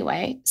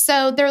 Anyway,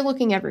 so they're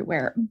looking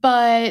everywhere,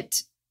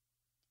 but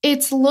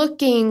it's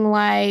looking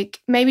like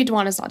maybe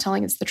Dwana's not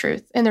telling us the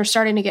truth, and they're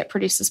starting to get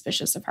pretty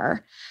suspicious of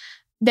her.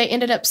 They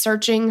ended up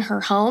searching her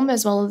home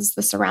as well as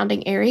the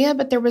surrounding area,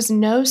 but there was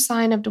no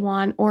sign of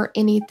Dwan or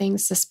anything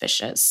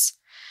suspicious.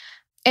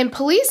 And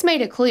police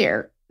made it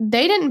clear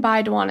they didn't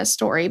buy Dwana's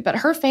story, but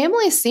her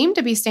family seemed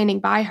to be standing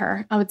by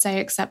her, I would say,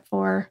 except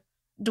for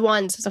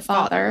Dwan's the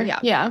father.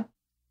 Yeah.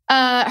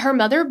 Her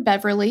mother,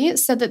 Beverly,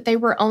 said that they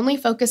were only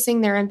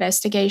focusing their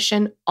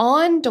investigation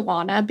on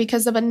Dwana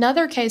because of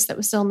another case that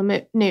was still in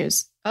the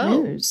news.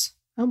 News.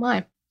 Oh,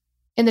 my.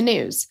 In the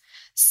news.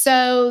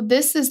 So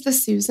this is the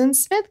Susan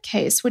Smith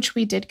case, which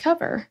we did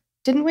cover,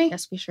 didn't we?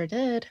 Yes, we sure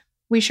did.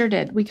 We sure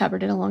did. We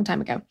covered it a long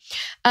time ago.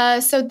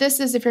 So this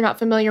is, if you're not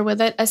familiar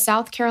with it, a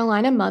South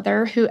Carolina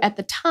mother who at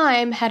the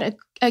time had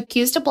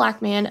accused a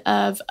Black man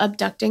of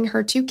abducting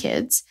her 2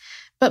 kids,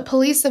 but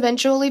police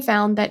eventually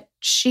found that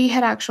she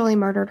had actually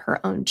murdered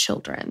her own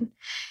children.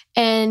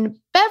 And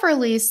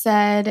Beverly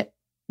said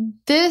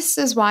this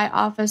is why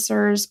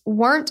officers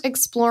weren't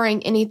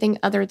exploring anything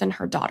other than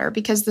her daughter,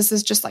 because this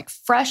is just like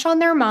fresh on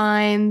their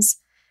minds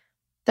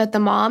that the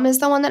mom is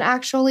the one that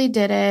actually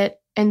did it.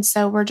 And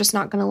so we're just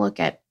not going to look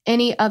at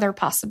any other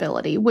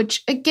possibility,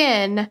 which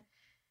again,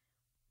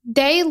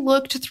 they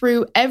looked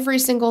through every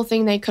single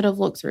thing they could have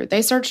looked through.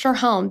 They searched her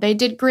home. They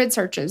did grid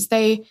searches.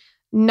 They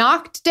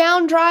knocked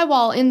down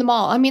drywall in the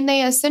mall. I mean,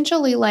 they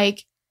essentially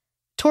like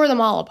tore the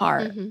mall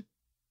apart. Mm-hmm.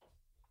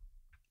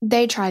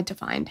 They tried to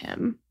find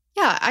him.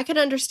 Yeah, I could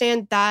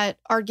understand that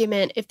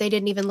argument if they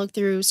didn't even look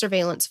through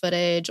surveillance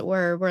footage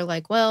or were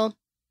like, well,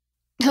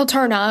 he'll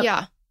turn up.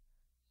 Yeah.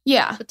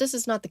 Yeah. But this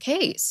is not the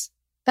case.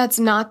 That's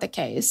not the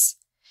case.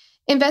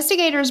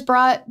 Investigators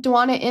brought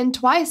Dwana in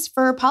twice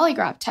for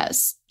polygraph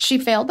tests. She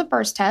failed the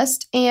first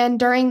test, and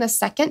during the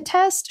second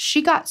test,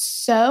 she got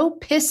so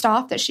pissed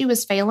off that she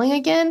was failing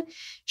again,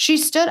 she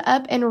stood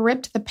up and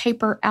ripped the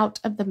paper out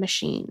of the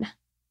machine.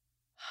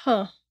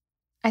 Huh.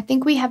 I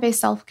think we have a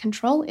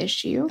self-control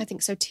issue. I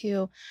think so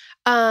too.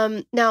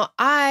 Now,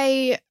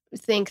 I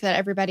think that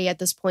everybody at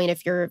this point,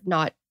 if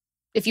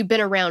you've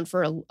been around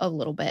for a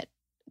little bit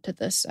to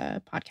this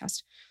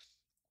podcast,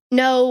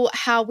 know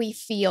how we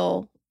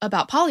feel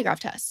about polygraph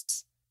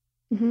tests.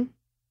 Mm-hmm.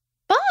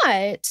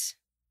 But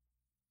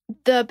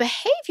the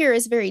behavior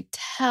is very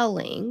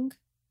telling.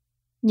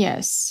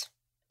 Yes.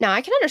 Now,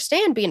 I can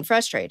understand being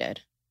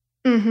frustrated.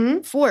 Mm-hmm.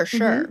 For sure.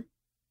 Mm-hmm.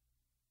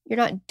 You're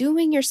not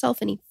doing yourself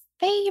any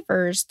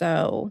favors,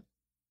 though,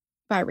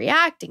 by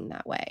reacting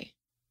that way.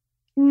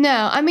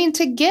 No, I mean,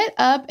 to get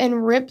up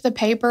and rip the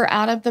paper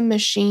out of the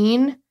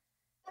machine,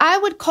 I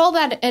would call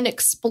that an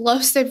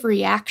explosive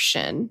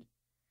reaction.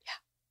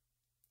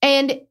 Yeah.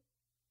 And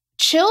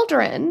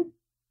children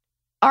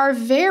are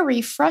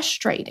very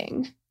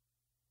frustrating.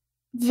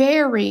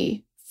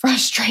 Very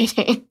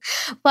frustrating.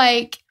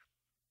 Like,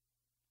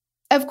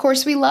 of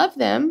course, we love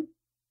them.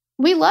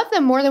 We love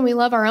them more than we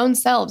love our own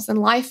selves and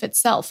life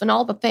itself and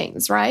all the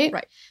things, right?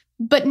 Right.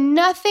 But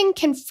nothing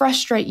can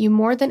frustrate you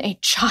more than a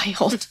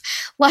child.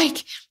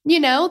 Like, you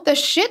know, the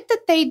shit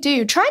that they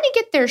do, trying to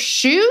get their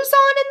shoes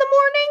on in the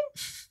morning.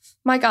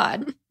 My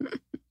God.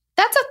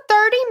 That's a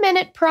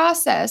 30-minute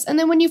process. And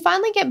then when you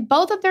finally get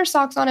both of their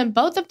socks on and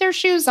both of their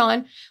shoes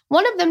on,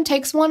 one of them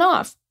takes one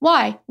off.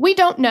 Why? We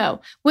don't know.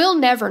 We'll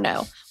never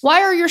know.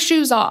 Why are your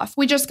shoes off?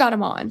 We just got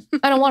them on.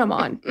 I don't want them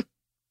on.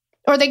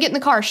 Or they get in the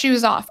car,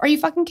 shoes off. Are you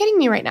fucking kidding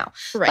me right now?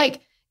 Right.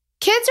 Like,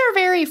 kids are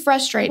very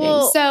frustrating.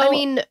 Well, So, I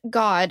mean,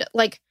 God,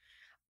 like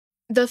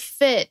the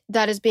fit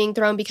that is being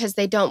thrown because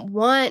they don't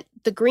want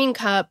the green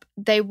cup,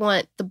 they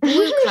want the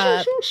blue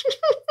cup.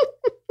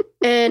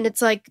 And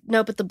it's like,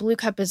 no, but the blue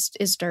cup is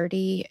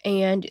dirty.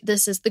 And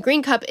this is the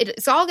green cup.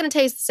 It's all going to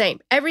taste the same.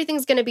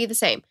 Everything's going to be the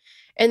same.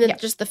 And then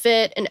just the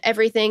fit and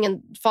everything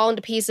and fall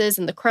into pieces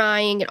and the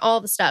crying and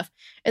all the stuff.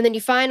 And then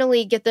you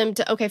finally get them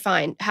to, okay,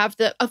 fine,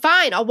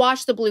 fine, I'll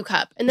wash the blue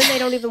cup. And then they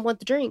don't even want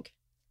the drink.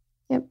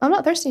 Yep, I'm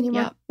not thirsty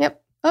anymore.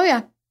 Yep. Oh,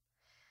 yeah.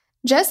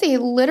 Jesse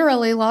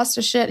literally lost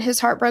his shit. His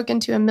heart broke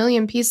into a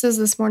million pieces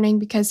this morning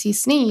because he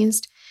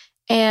sneezed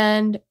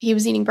and he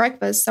was eating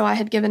breakfast. So I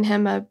had given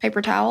him a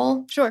paper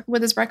towel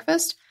with his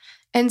breakfast.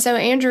 And so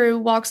Andrew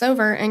walks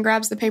over and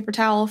grabs the paper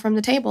towel from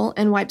the table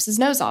and wipes his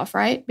nose off,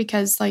 right?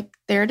 Because, like,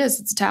 there it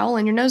is. It's a towel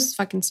and your nose is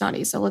fucking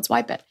snotty. So let's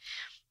wipe it.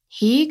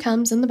 He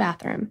comes in the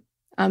bathroom.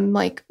 I'm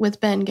like with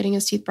Ben getting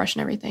his teeth brushed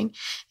and everything.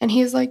 And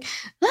he's like,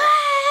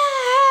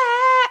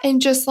 ah!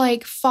 And just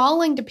like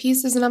falling to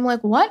pieces. And I'm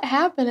like, what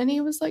happened? And he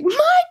was like,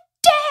 my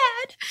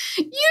dad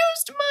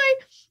used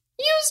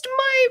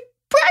my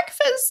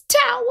breakfast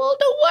towel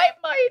to wipe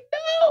my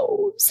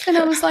nose. And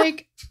I was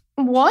like,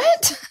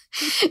 what?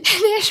 And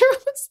Andrew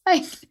was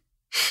like,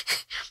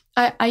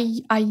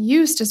 I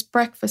used his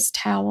breakfast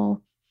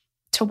towel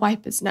to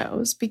wipe his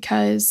nose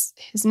because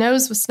his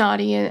nose was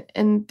snotty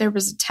and there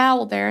was a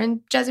towel there.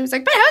 And Jesse was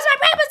like, but it was my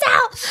breakfast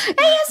towel.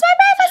 I used my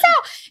breakfast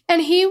towel.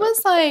 And he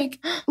was like,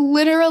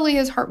 literally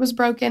his heart was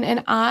broken.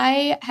 And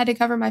I had to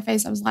cover my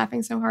face. I was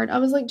laughing so hard. I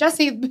was like,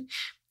 Jesse,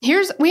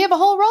 we have a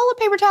whole roll of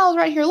paper towels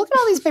right here. Look at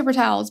all these paper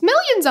towels,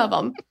 millions of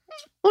them.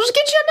 We'll just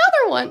get you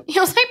another one. He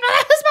was like, but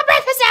that was my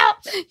breakfast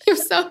towel. He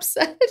was so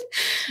upset.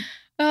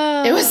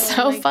 It was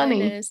so funny.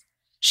 Goodness.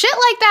 Shit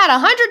like that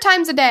 100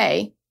 times a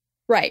day.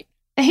 Right.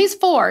 And he's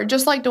 4,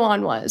 just like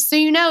Dwan was. So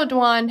you know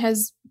Dwan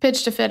has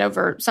pitched a fit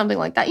over something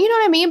like that. You know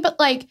what I mean? But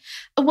like,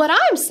 what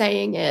I'm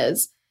saying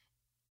is,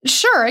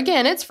 sure,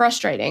 again, it's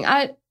frustrating.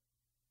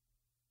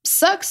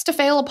 Sucks to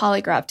fail a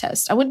polygraph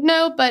test. I wouldn't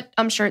know, but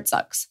I'm sure it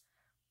sucks.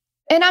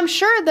 And I'm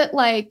sure that,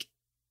 like,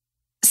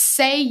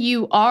 say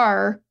you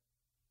are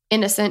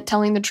innocent,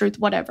 telling the truth,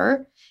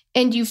 whatever,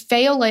 and you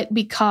fail it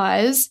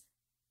because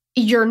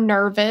you're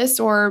nervous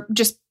or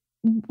just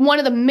one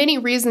of the many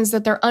reasons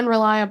that they're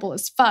unreliable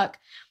as fuck.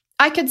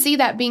 I could see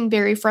that being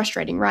very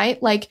frustrating,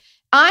 right? Like,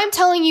 I'm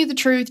telling you the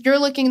truth, you're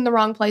looking in the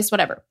wrong place,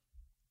 whatever.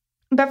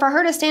 But for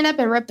her to stand up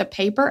and rip the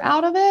paper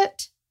out of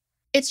it,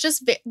 it's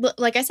just,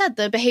 like I said,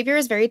 the behavior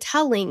is very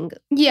telling.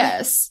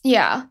 Yes.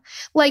 Yeah.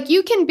 Like,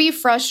 you can be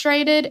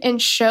frustrated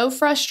and show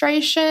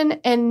frustration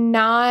and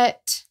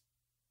not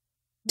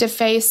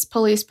deface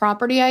police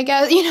property, I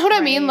guess. You know what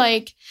I mean?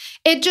 Like,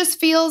 it just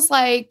feels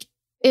like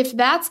if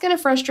that's going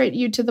to frustrate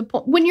you to the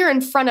point when you're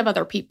in front of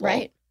other people,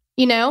 right?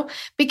 You know,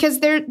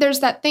 because there's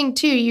that thing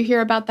too. You hear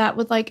about that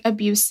with like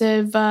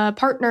abusive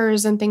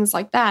partners and things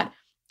like that.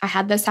 I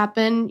had this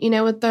happen, you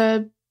know, with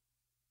the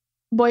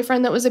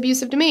boyfriend that was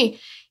abusive to me.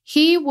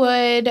 He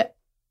would,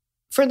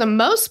 for the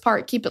most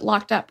part, keep it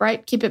locked up,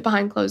 right? Keep it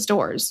behind closed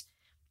doors.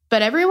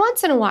 But every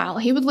once in a while,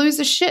 he would lose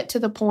his shit to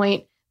the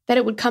point that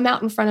it would come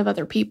out in front of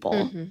other people.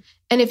 Mm-hmm.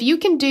 And if you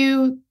can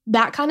do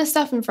that kind of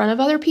stuff in front of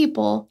other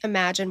people,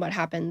 imagine what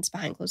happens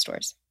behind closed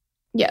doors.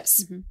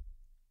 Yes. Mm-hmm.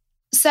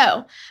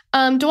 So,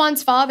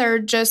 Dwan's father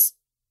just,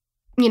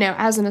 you know,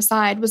 as an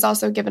aside, was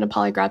also given a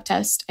polygraph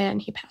test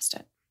and he passed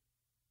it.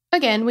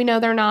 Again, we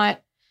know they're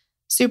not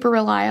super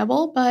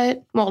reliable,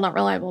 but, well, not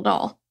reliable at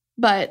all,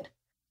 but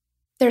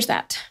there's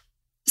that.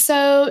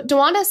 So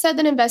Dwana said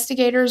that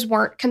investigators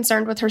weren't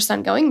concerned with her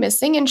son going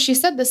missing, and she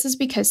said this is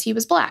because he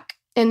was Black,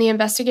 and the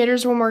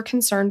investigators were more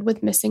concerned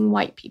with missing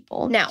white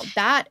people. Now,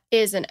 that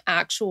is an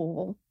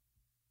actual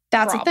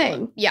That's problem. a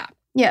thing. Yeah.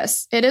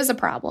 Yes, it is a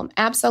problem.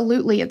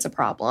 Absolutely, it's a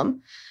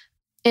problem.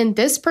 In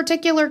this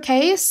particular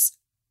case,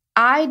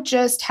 I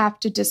just have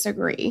to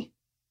disagree.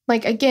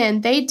 Like, again,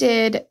 they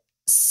did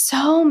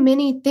so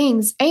many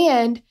things,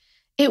 and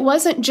it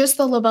wasn't just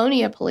the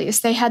Livonia police.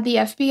 They had the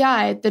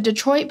FBI, the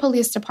Detroit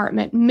Police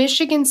Department,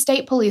 Michigan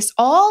State Police.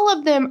 All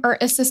of them are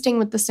assisting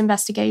with this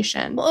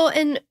investigation. Well,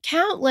 and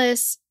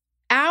countless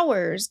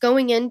hours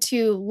going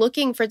into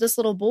looking for this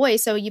little boy.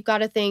 So you've got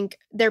to think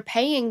they're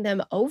paying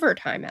them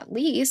overtime at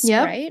least,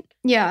 Yep. right?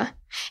 Yeah.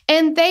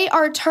 And they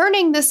are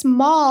turning this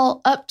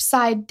mall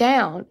upside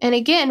down. And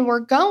again, we're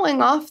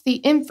going off the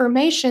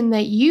information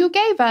that you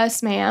gave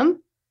us,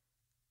 ma'am,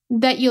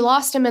 that you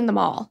lost him in the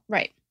mall.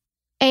 Right.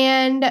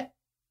 And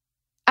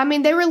I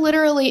mean, they were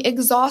literally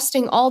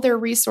exhausting all their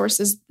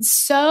resources,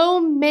 so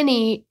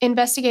many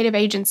investigative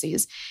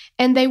agencies,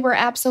 and they were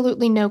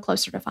absolutely no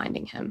closer to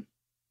finding him.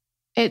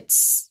 And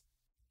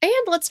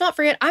let's not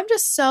forget,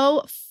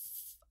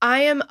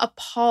 I am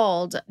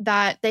appalled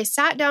that they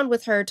sat down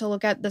with her to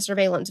look at the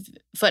surveillance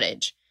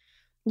footage.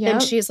 Yeah.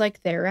 And she's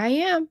like, there I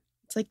am.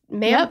 It's like,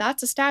 ma'am, Yep.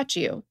 that's a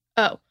statue.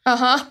 Oh,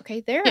 Uh-huh.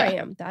 okay, there Yeah. I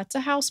am. That's a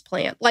house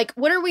plant. Like,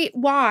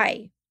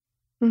 why?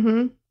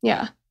 Mm-hmm.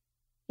 Yeah.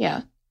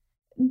 Yeah.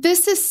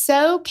 This is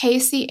so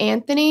Casey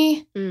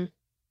Anthony. Mm.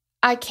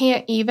 I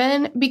can't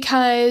even,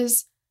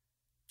 because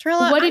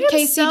Trilla, What did I am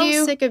Casey so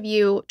do? sick of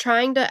you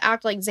trying to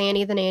act like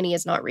Zanny the nanny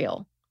is not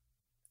real.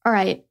 all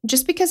right,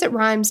 just because it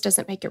rhymes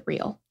doesn't make it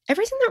real.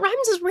 Everything that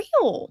rhymes is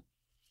real.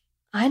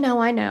 I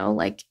know.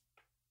 Like,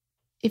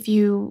 if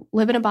you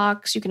live in a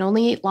box, you can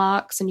only eat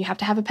locks, and you have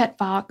to have a pet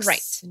fox.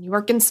 Right. And you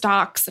work in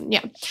stocks, and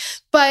yeah.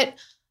 But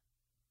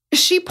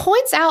she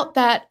points out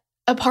that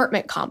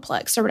apartment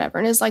complex or whatever,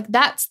 and is like,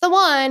 that's the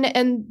one.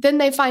 And then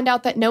they find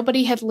out that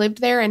nobody had lived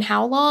there in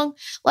how long?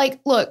 Like,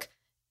 look,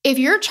 if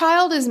your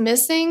child is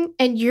missing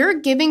and you're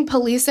giving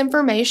police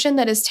information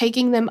that is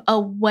taking them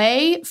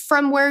away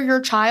from where your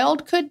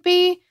child could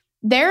be,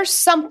 there's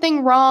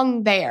something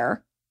wrong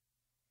there.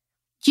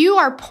 You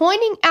are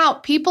pointing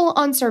out people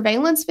on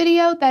surveillance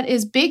video that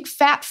is big,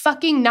 fat,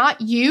 fucking not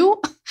you.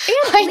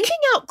 And Like- leaving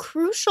out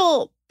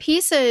crucial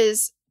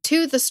pieces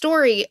to the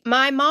story.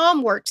 My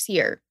mom works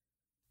here.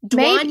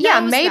 Dwan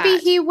knows Maybe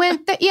that. he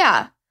went there.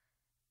 Yeah.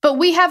 But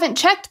we haven't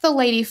checked the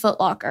Lady Foot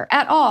Locker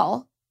at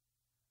all.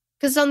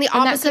 Because it's on the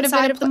And that opposite could have been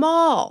side a of the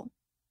mall.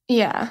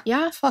 Yeah.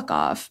 Yeah. Fuck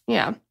off.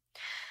 Yeah.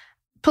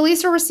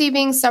 Police are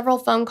receiving several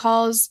phone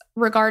calls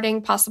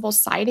regarding possible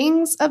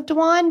sightings of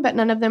Dwan, but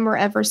none of them were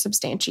ever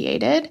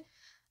substantiated.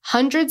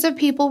 Hundreds of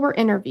people were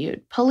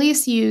interviewed.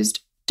 Police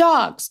used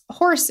dogs,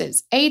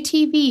 horses,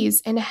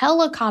 ATVs, and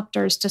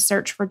helicopters to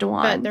search for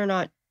Dwan. But they're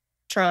not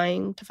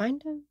trying to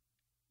find him.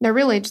 They're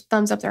really just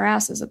thumbs up their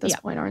asses at this Yeah.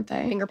 point, aren't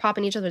they? Finger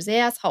popping each other's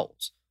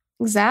assholes.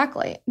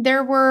 Exactly.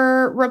 There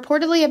were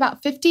reportedly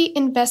about 50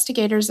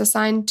 investigators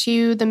assigned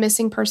to the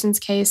missing persons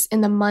case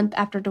in the month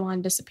after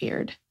Dwan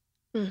disappeared.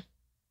 Hmm.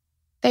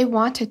 They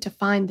wanted to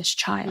find this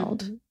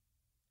child. Mhm.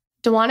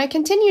 Dwana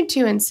continued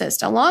to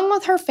insist, along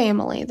with her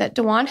family, that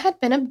Dwan had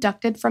been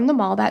abducted from the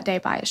mall that day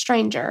by a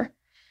stranger.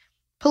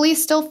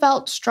 Police still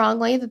felt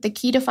strongly that the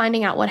key to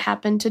finding out what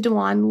happened to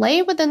Dwan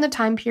lay within the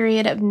time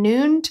period of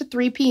noon to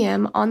 3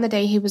 p.m. on the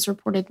day he was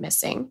reported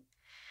missing.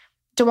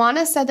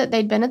 Dwana said that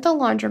they'd been at the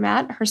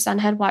laundromat. Her son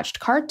had watched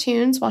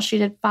cartoons while she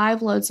did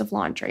 5 loads of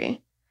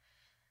laundry.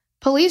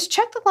 Police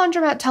checked the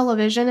laundromat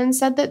television and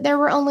said that there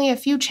were only a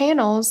few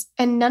channels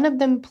and none of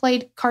them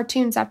played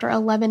cartoons after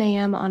 11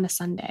 a.m. on a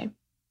Sunday.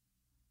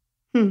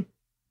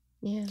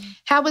 Yeah.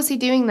 How was he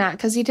doing that?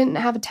 Because he didn't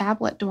have a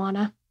tablet,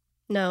 Dwana.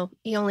 No,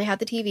 he only had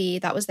the TV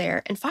that was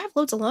there and 5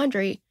 loads of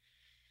laundry.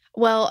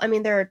 Well, I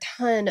mean, there are a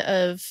ton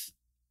of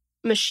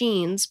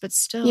machines, but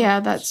still.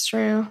 Yeah, that's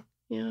true.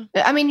 Yeah.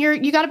 I mean,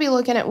 you got to be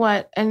looking at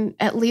what, and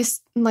at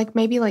least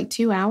maybe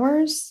 2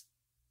 hours.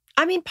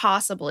 I mean,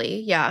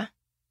 possibly. Yeah.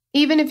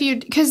 Even if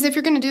because if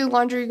you're going to do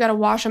laundry, you got to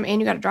wash them and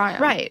you got to dry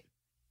them. Right.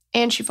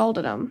 And she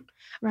folded them.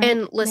 Right?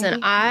 And listen,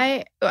 Maybe.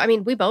 I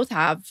mean, we both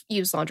have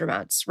used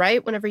laundromats,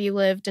 right? Whenever you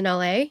lived in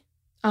LA.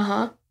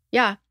 Uh-huh.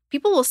 Yeah.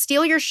 People will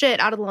steal your shit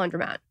out of the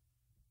laundromat.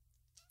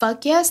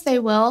 Fuck yes, they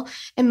will.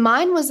 And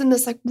mine was in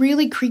this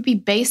really creepy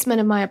basement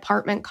of my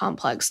apartment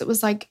complex. It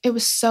was it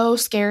was so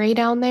scary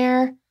down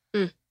there.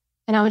 Mm.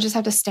 And I would just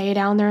have to stay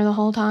down there the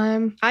whole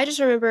time. I just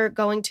remember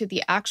going to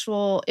the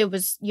actual,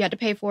 you had to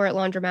pay for it,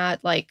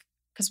 laundromat,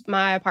 because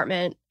my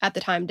apartment at the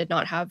time did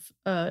not have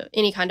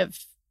any kind of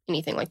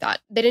anything like that.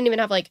 They didn't even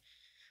have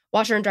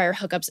washer and dryer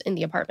hookups in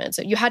the apartment.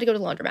 So you had to go to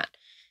the laundromat.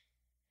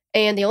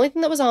 And the only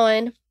thing that was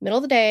on, middle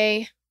of the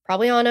day,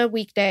 probably on a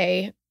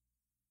weekday,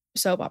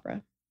 soap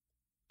opera.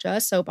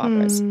 Just soap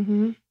operas.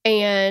 Mhm.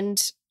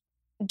 And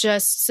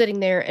just sitting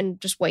there and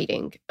just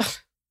waiting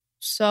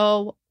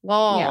so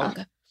long.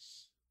 Yeah.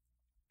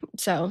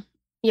 So,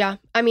 yeah.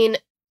 I mean,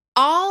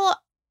 all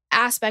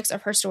aspects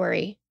of her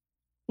story,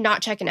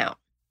 not checking out.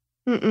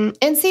 Mm-mm.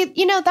 And see,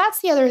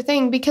 that's the other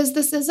thing, because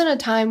this isn't a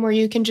time where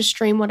you can just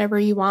stream whatever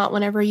you want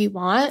whenever you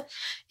want.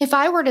 If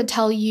I were to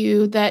tell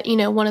you that,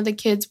 one of the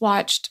kids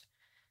watched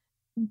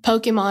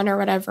Pokemon or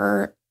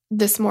whatever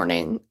this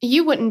morning,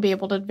 you wouldn't be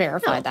able to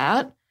verify No.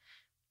 that,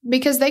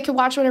 because they could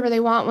watch whatever they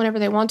want whenever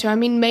they want to. I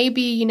mean,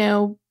 maybe,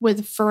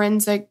 with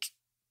forensic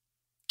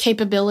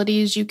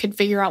capabilities, you could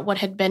figure out what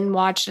had been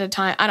watched at a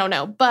time. I don't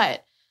know.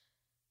 But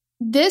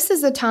this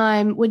is a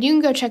time when you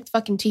can go check the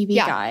fucking TV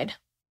Yeah. guide.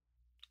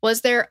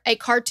 Was there a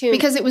cartoon?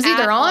 Because it was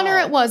either at on or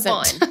all it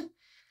wasn't. on?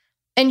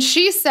 And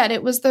she said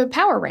it was the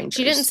Power Rangers.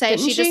 She didn't say it.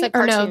 She just said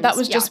Or no, cartoons. that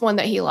was Yeah. just one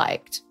that he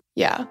liked.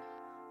 Yeah.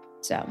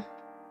 So,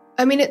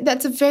 I mean,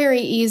 that's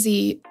very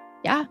easy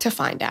yeah. to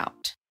find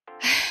out.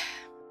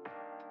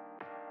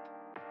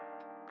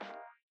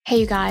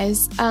 Hey, you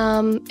guys.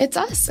 It's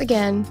us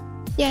again.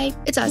 Yay.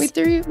 It's us. We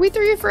threw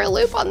you for a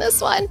loop on this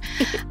one.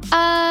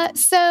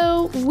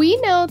 So we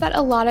know that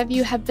a lot of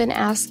you have been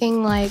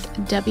asking, like,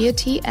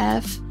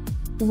 WTF,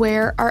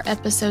 where are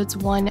episodes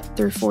 1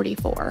 through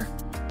 44?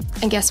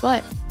 And guess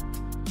what?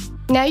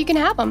 Now you can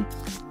have them.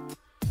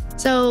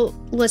 So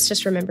let's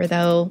just remember,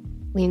 though,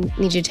 we need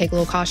you to take a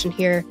little caution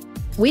here.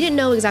 We didn't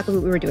know exactly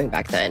what we were doing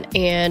back then.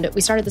 And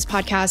we started this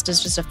podcast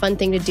as just a fun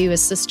thing to do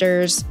as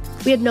sisters.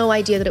 We had no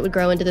idea that it would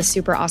grow into this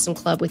super awesome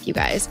club with you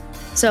guys.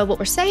 So what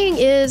we're saying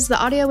is the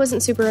audio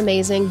wasn't super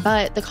amazing,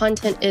 but the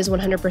content is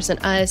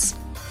 100% us,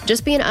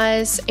 just being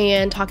us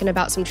and talking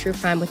about some true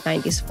crime with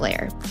 90s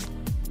flair.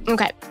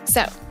 Okay,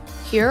 so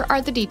here are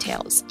the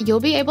details. You'll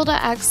be able to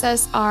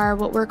access our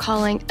what we're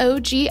calling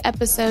OG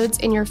episodes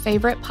in your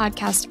favorite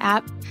podcast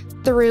app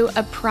through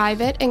a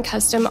private and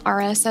custom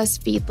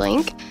RSS feed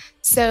link.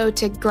 So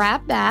to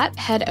grab that,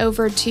 head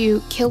over to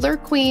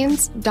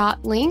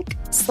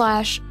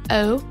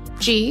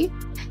killerqueens.link/OG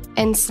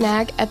and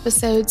snag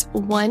episodes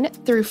 1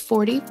 through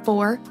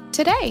 44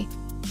 today.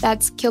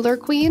 That's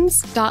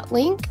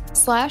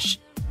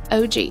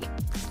killerqueens.link/OG.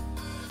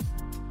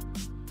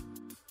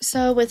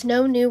 So with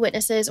no new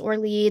witnesses or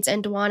leads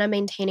and Dwanna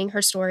maintaining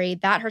her story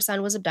that her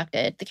son was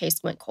abducted, the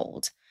case went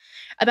cold.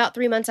 About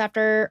 3 months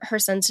after her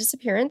son's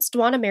disappearance,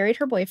 Dwanna married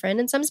her boyfriend,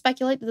 and some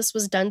speculate that this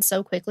was done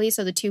so quickly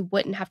so the two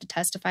wouldn't have to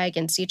testify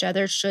against each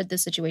other should the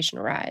situation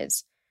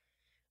arise.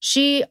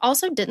 She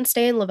also didn't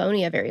stay in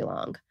Livonia very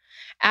long.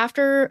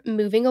 After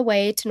moving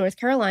away to North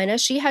Carolina,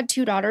 she had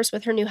 2 daughters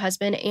with her new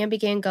husband and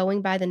began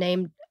going by the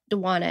name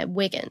Dwanna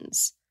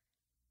Wiggins.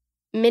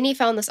 Many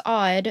found this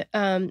odd,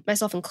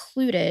 myself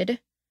included.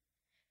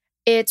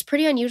 It's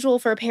pretty unusual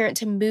for a parent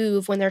to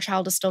move when their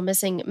child is still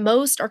missing.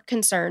 Most are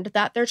concerned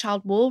that their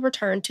child will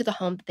return to the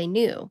home that they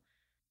knew.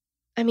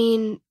 I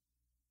mean,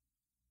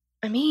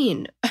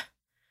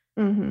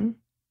 Mm-hmm.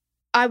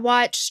 I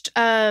watched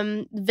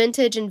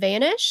Vintage and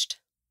Vanished.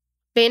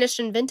 Vanished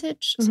and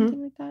Vintage,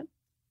 something like that.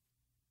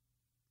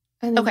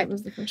 I think Okay. it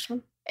was the first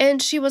one.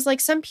 And she was like,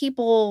 some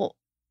people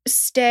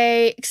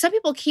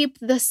keep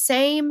the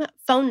same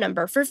phone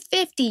number for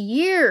 50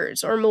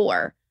 years or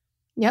more.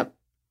 Yep.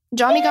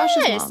 Johnny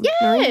Gosh's Yes, mom,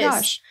 Maria yes.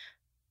 Gosh.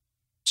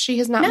 She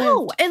has not No,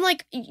 moved. and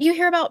like you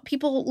hear about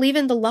people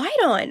leaving the light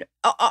on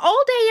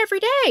all day, every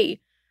day,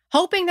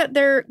 hoping that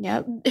their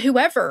Yep.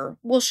 whoever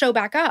will show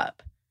back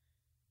up.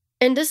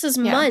 And this is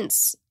Yeah.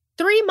 months,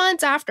 3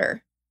 months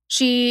after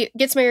she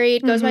gets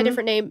married, goes by a Mhm.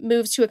 different name,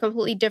 moves to a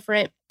completely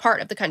different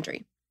part of the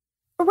country.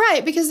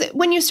 Right, because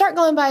when you start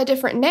going by a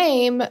different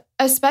name,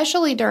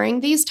 especially during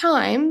these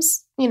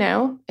times, you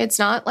know, it's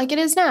not like it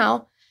is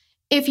now.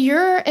 If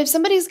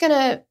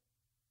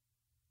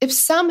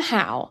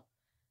somehow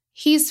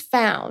he's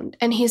found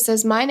and he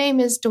says, my name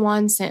is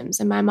Dewan Sims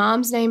and my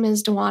mom's name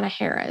is Dewanna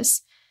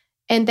Harris,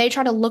 and they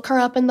try to look her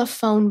up in the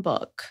phone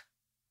book,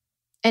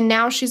 and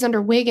now she's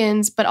under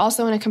Wiggins, but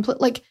also in a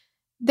complete, like,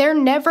 they're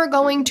never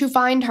going to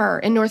find her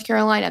in North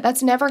Carolina.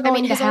 That's never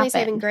going to his happen. only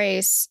saving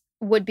grace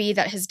would be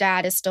that his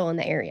dad is still in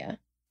the area.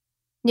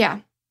 Yeah.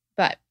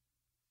 But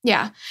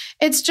Yeah.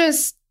 It's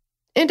just,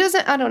 I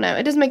don't know.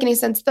 It doesn't make any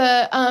sense.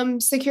 The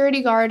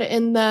security guard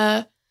in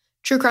the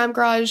True Crime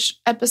Garage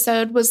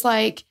episode was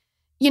like,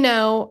 you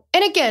know,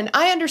 and again,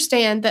 I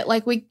understand that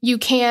like you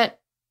can't,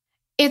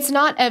 it's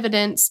not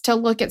evidence to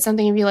look at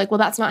something and be like, well,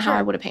 that's not how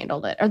I would have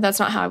handled it, or that's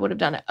not how I would have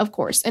done it. Of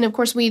course. And of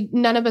course,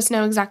 none of us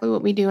know exactly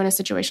what we do in a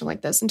situation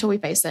like this until we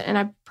face it. And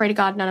I pray to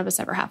God none of us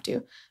ever have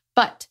to.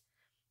 But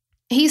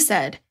he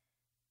said,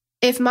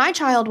 if my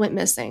child went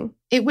missing,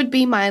 it would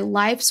be my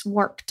life's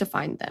work to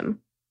find them.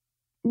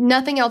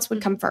 Nothing else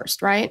would come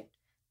first, right?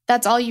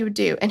 That's all you would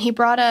do. And he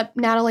brought up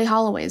Natalie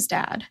Holloway's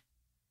dad.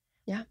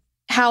 Yeah.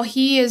 How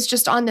he is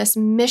just on this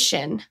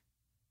mission.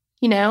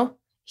 You know,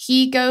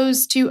 he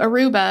goes to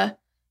Aruba.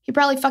 He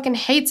probably fucking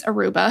hates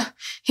Aruba.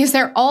 He's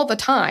there all the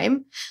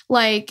time.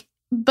 Like,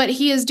 but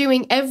he is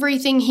doing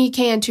everything he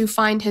can to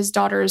find his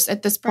daughters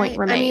at this point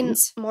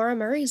remains. I mean, Maura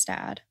Murray's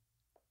dad.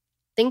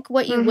 Think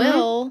what you Mhm.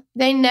 will,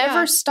 They never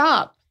Yeah.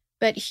 stop.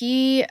 but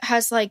he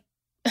has like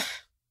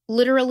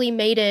literally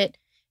made it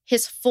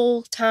his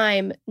full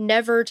time,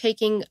 never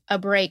taking a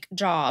break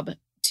job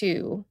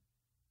to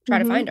try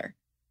Mhm. to find her.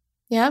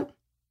 Yep.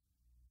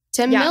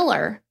 Tim Yeah.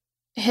 Miller,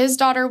 his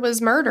daughter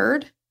was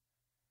murdered,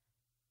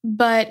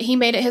 but he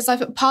made it his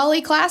life.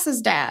 Polly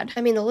Klass's dad.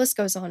 I mean, the list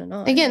goes on and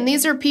on. Again,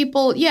 these are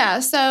people, yeah.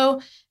 So,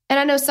 and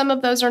I know some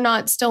of those are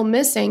not still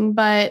missing,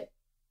 but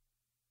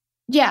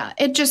yeah,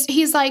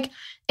 he's like,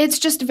 it's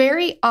just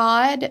very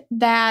odd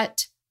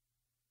that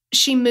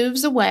she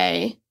moves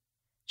away.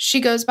 She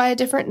goes by a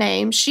different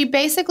name. She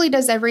basically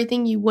does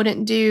everything you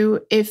wouldn't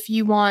do if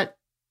you want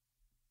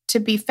to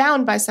be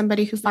found by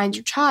somebody who finds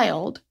your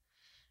child,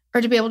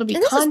 or to be able to be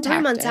and this contacted. is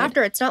 3 months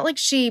after. It's not like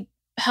she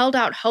held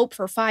out hope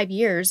for 5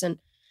 years. And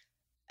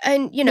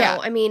And, you know, Yeah.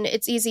 I mean,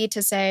 it's easy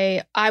to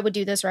say, I would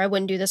do this or I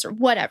wouldn't do this or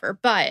whatever,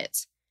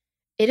 but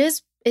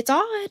it's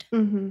odd.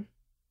 Mm-hmm.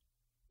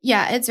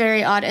 Yeah, it's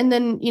very odd. And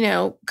then, you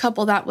know,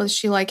 couple that with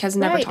she like has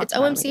never Right. talked It's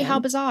about him OMC, how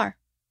again. bizarre.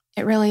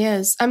 It really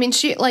is. I mean,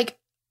 she like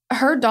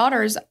her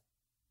daughters,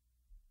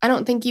 I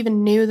don't think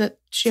even knew that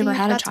she ever See,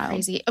 had a that's child.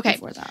 crazy. Okay.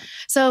 Before that.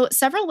 So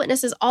several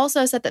witnesses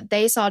also said that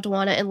they saw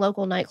Dwana in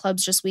local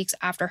nightclubs just weeks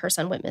after her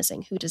son went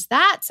missing. Who does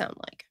that sound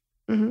like?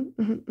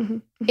 Mm-hmm, mm-hmm, mm-hmm.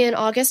 In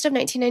August of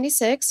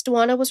 1996,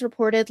 Dwana was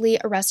reportedly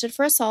arrested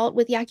for assault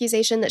with the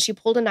accusation that she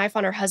pulled a knife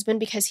on her husband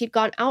because he'd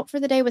gone out for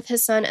the day with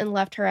his son and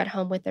left her at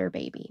home with their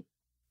baby.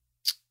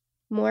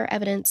 More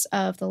evidence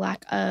of the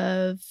lack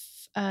of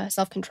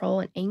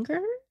self-control and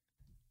anger.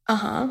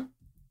 Uh-huh.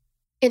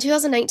 In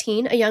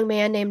 2019, a young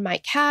man named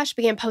Mike Cash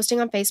began posting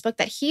on Facebook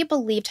that he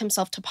believed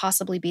himself to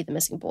possibly be the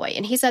missing boy.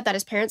 And he said that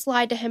his parents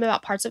lied to him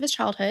about parts of his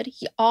childhood.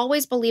 He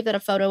always believed that a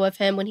photo of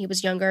him when he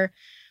was younger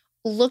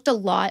looked a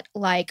lot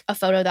like a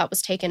photo that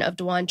was taken of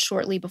Dwan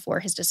shortly before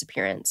his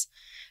disappearance.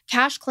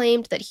 Cash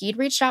claimed that he'd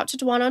reached out to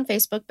Dwan on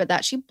Facebook, but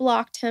that she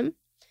blocked him.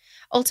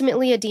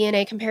 Ultimately, a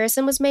DNA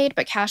comparison was made,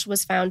 but Cash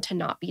was found to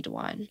not be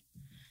Dwan.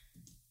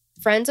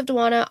 Friends of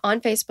Dwana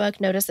on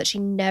Facebook noticed that she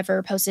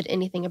never posted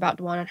anything about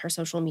Dwan on her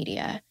social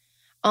media.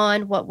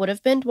 On what would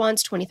have been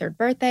Dwan's 23rd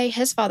birthday,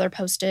 his father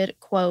posted,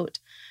 quote,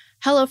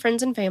 "Hello,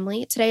 friends and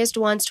family. Today is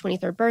Dwan's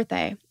 23rd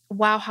birthday.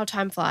 Wow, how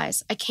time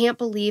flies. I can't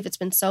believe it's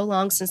been so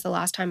long since the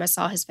last time I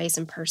saw his face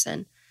in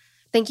person.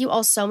 Thank you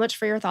all so much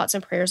for your thoughts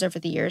and prayers over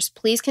the years.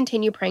 Please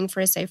continue praying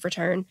for his safe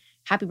return.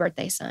 Happy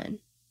birthday, son."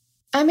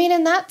 I mean,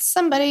 and that's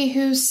somebody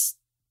who's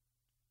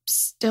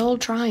still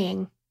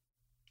trying.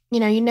 You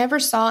know, you never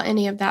saw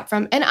any of that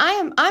from, and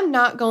I'm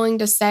not going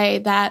to say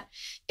that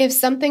if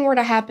something were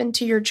to happen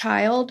to your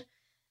child,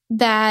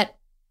 that,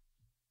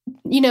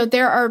 you know,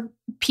 there are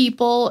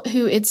people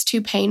who it's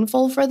too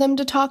painful for them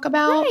to talk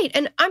about. Right.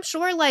 And I'm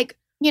sure, like,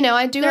 You know,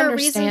 I do there are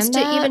understand reasons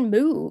that. to even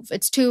move.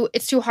 It's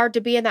too hard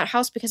to be in that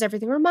house because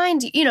everything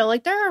reminds you. You know,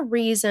 like, there are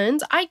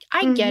reasons. I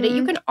get it.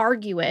 You Mhm. can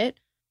argue it.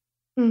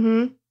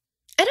 Mm-hmm. And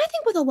I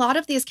think with a lot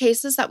of these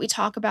cases that we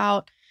talk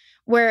about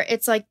where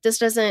it's like, this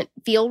doesn't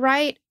feel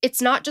right,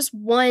 it's not just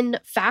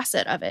one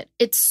facet of it.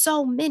 It's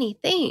so many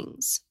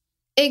things.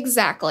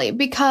 Exactly.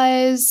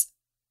 Because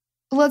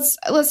let's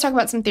talk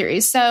about some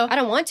theories. So I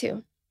don't want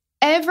to.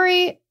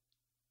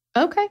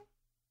 okay.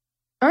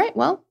 All right.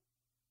 Well,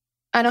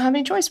 I don't have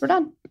any choice. We're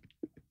done.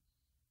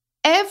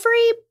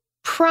 Every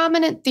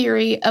prominent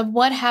theory of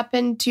what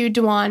happened to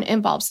Dwan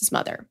involves his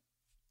mother.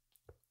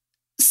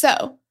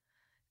 So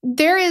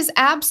there is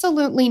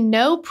absolutely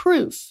no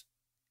proof,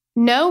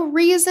 no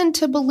reason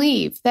to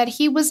believe that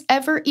he was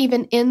ever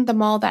even in the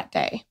mall that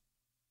day.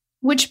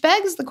 Which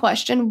begs the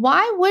question,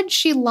 why would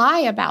she lie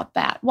about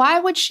that? Why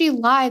would she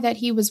lie that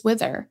he was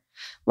with her?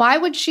 Why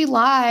would she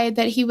lie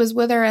that he was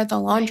with her at the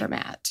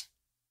laundromat?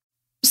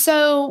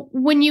 So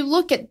when you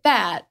look at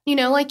that, you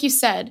know, like you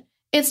said,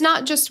 it's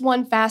not just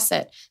one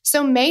facet.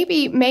 So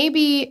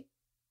maybe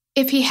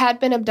if he had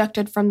been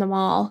abducted from the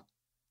mall,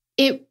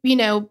 it, you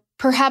know,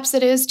 perhaps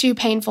it is too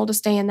painful to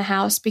stay in the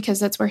house because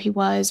that's where he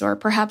was, or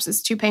perhaps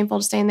it's too painful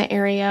to stay in the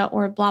area,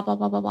 or blah, blah,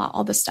 blah, blah, blah,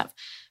 all this stuff.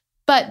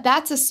 But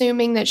that's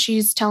assuming that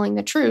she's telling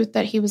the truth,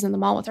 that he was in the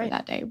mall with her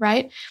that day,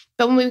 right?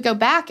 But when we go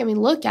back and we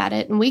look at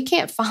it and we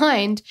can't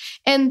find,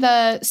 and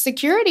the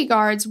security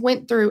guards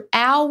went through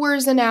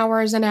hours and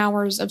hours and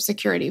hours of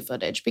security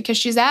footage because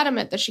she's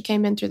adamant that she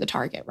came in through the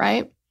Target,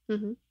 right?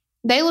 Mm-hmm.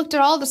 They looked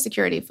at all the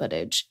security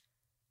footage.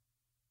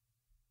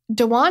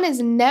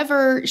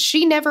 Dwan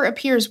she never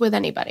appears with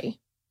anybody.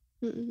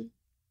 Mm-mm.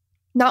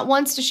 Not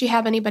once does she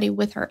have anybody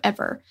with her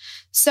ever.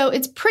 So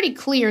it's pretty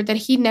clear that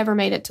he never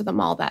made it to the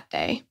mall that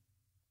day.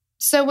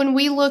 So when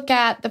we look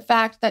at the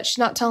fact that she's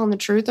not telling the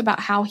truth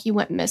about how he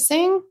went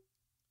missing,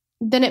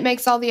 then it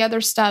makes all the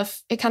other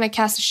stuff, it kind of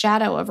casts a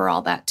shadow over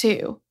all that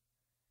too.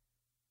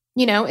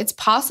 You know, it's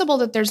possible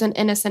that there's an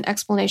innocent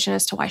explanation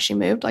as to why she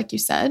moved, like you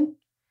said.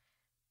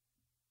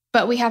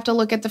 But we have to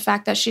look at the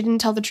fact that she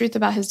didn't tell the truth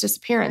about his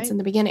disappearance in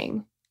the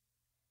beginning.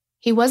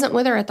 He wasn't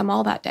with her at the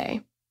mall that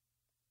day.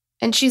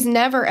 And she's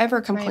never,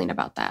 ever complained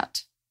about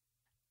that.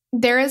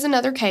 There is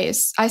another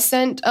case. I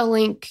sent a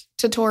link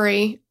to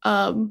Tori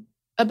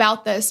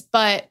about this,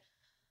 but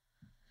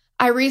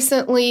I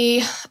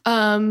recently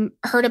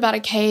heard about a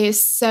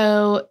case.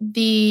 So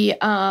the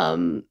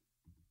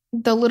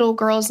little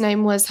girl's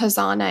name was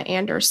Hazana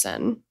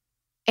Anderson,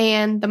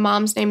 and the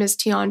mom's name is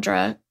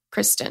Tiandra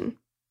Kristen.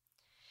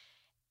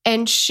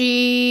 And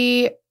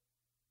Hazana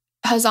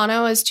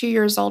was 2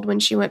 years old when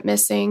she went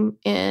missing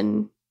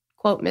in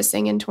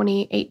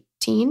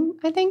 2018,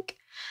 I think.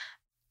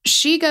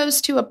 She goes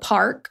to a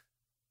park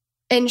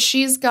and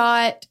she's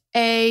got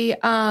a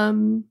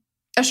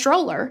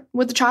stroller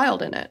with a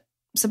child in it,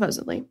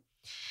 supposedly.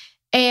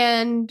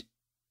 And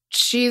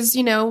she's,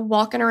 you know,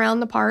 walking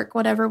around the park,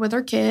 whatever, with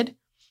her kid.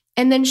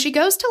 And then she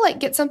goes to like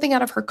get something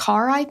out of her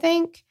car, I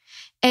think.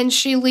 And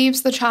she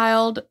leaves the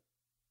child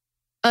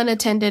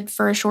unattended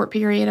for a short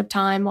period of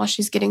time while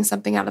she's getting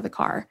something out of the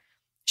car.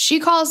 She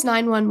calls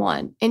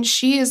 911 and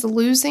she is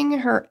losing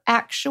her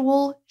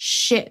actual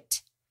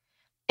shit.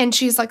 And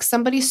she's like,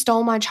 somebody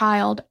stole my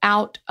child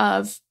out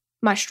of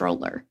my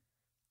stroller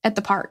at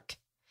the park.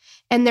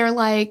 And they're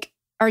like,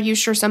 are you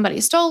sure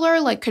somebody stole her?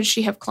 Like, could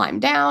she have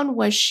climbed down?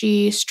 Was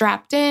she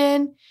strapped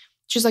in?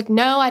 She's like,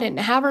 no, I didn't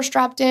have her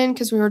strapped in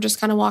because we were just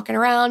kind of walking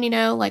around,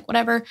 like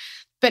whatever.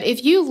 But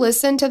if you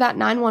listen to that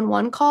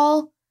 911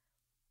 call,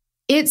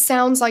 it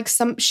sounds like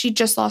she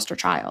just lost her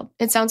child.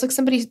 It sounds like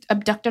somebody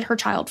abducted her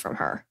child from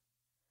her.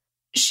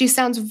 She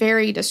sounds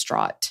very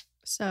distraught.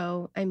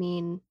 So, I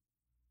mean,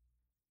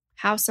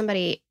 how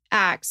somebody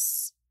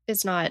acts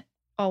is not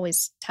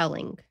always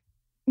telling.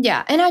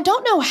 Yeah. And I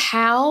don't know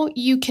how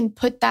you can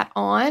put that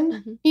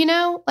on,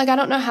 Like, I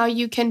don't know how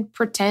you can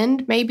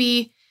pretend.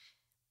 Maybe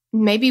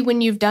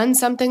when you've done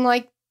something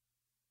like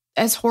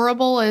as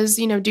horrible as,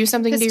 do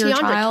something to your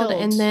child.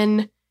 Killed. And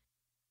then,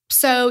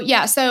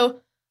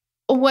 so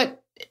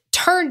what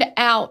turned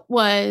out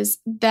was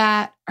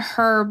that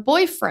her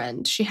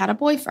boyfriend, she had a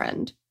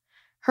boyfriend,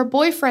 her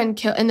boyfriend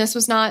killed, and this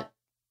was not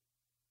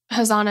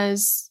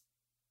Hosanna's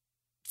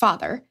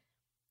father,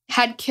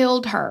 had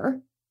killed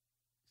her,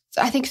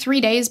 I think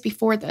 3 days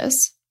before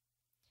this.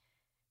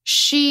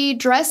 She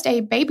dressed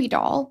a baby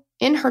doll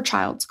in her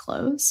child's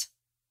clothes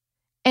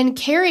and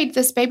carried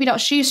this baby doll.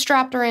 She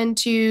strapped her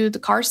into the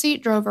car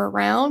seat, drove her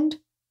around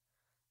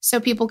so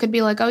people could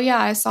be like, oh yeah,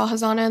 I saw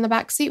Hosanna in the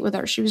back seat with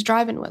her. She was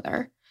driving with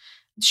her.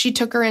 She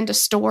took her into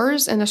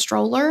stores in a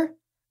stroller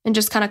and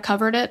just kind of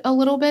covered it a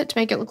little bit to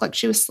make it look like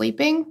she was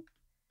sleeping.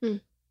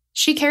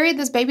 She carried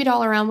this baby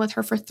doll around with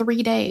her for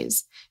 3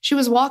 days. She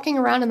was walking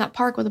around in that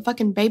park with a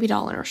fucking baby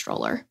doll in her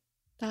stroller.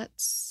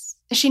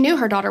 She knew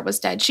her daughter was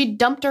dead. She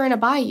dumped her in a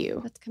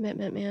bayou. That's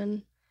commitment,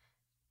 man.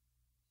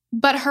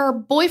 But her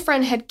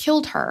boyfriend had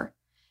killed her.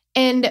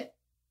 And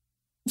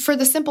for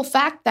the simple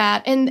fact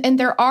that, and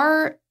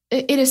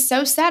it is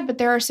so sad, but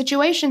there are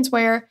situations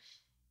where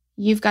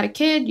you've got a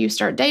kid, you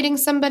start dating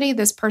somebody,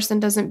 this person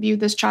doesn't view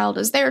this child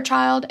as their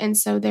child, and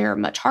so they're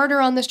much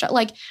harder on this child.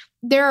 Like,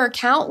 there are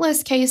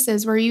countless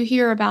cases where you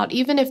hear about,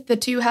 even if the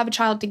two have a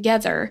child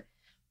together,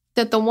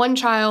 that the one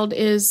child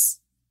is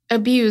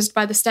abused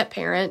by the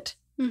step-parent.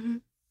 I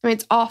mean,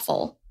 it's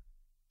awful.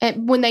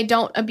 And when they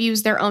don't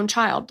abuse their own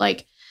child.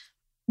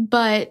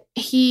 But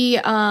she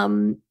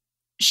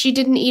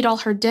didn't eat all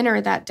her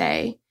dinner that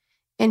day,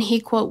 and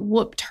he, quote,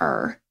 whooped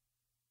her,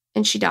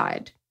 and she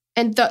died.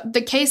 And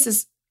the case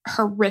is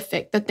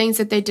horrific. The things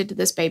that they did to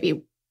this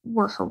baby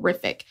were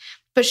horrific.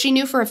 But she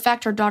knew for a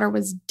fact her daughter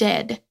was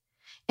dead.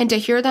 And to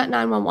hear that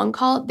 911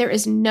 call, there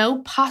is no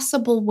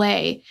possible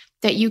way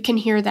that you can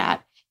hear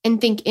that and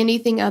think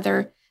anything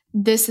other.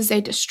 This is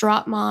a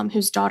distraught mom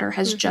whose daughter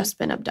has just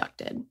been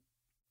abducted.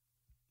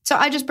 So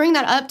I just bring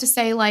that up to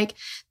say,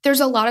 there's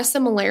a lot of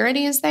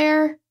similarities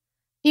there.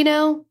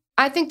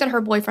 I think that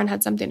her boyfriend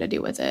had something to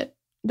do with it.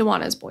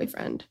 Dawana's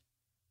boyfriend.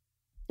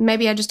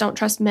 Maybe I just don't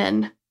trust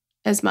men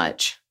as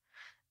much.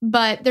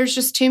 But there's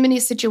just too many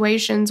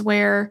situations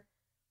where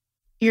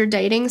you're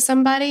dating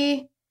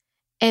somebody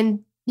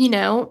and,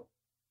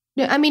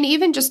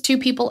 even just two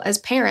people as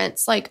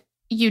parents,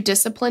 you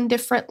discipline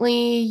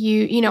differently,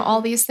 you know,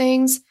 all these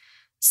things.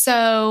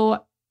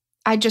 So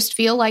I just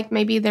feel like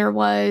maybe there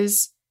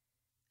was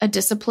a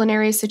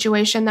disciplinary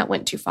situation that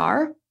went too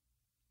far.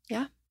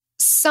 Yeah.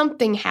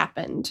 Something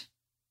happened.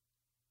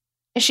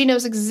 And she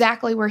knows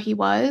exactly where he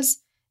was.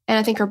 And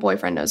I think her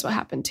boyfriend knows what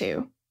happened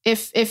too.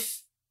 If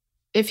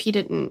he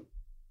didn't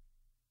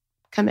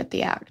commit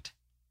the act.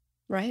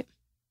 Right.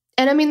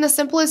 And the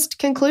simplest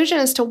conclusion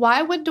as to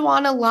why would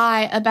Dawana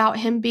lie about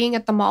him being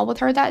at the mall with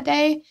her that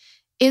day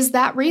is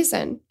that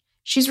reason.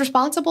 She's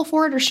responsible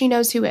for it, or she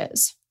knows who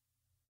is.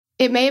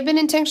 It may have been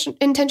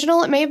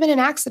intentional. It may have been an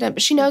accident,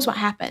 but she knows what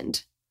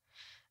happened.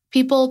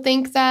 People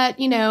think that,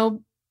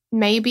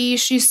 maybe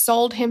she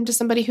sold him to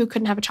somebody who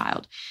couldn't have a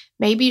child.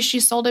 Maybe she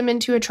sold him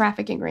into a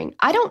trafficking ring.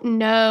 I don't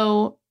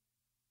know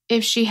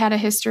if she had a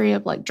history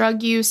of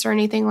drug use or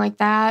anything like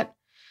that.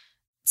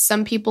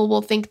 Some people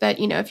will think that,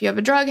 if you have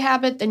a drug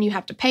habit, then you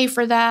have to pay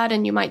for that.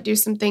 And you might do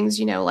some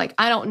things,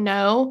 I don't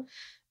know.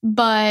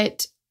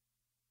 But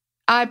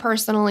I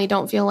personally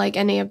don't feel like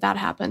any of that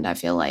happened. I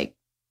feel like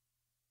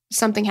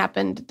something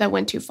happened that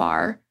went too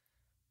far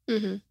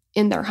in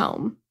their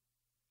home.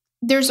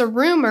 There's a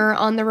rumor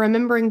on the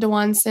Remembering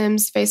Dawan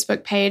Sims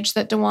Facebook page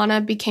that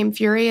Dawana became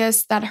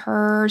furious that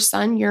her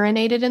son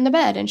urinated in the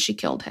bed and she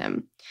killed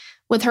him,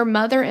 with her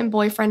mother and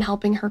boyfriend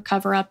helping her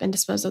cover up and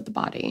dispose of the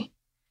body.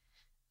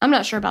 I'm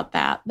not sure about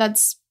that.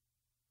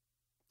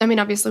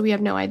 Obviously we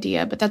have no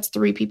idea, but that's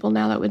 3 people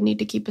now that would need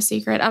to keep a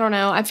secret. I don't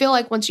know. I feel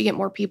like once you get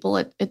more people,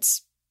 it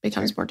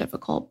becomes more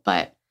difficult,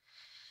 but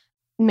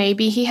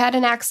maybe he had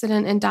an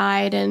accident and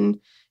died and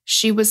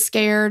she was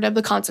scared of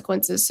the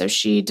consequences, so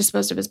she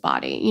disposed of his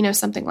body,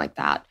 something like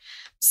that.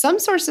 Some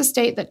sources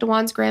state that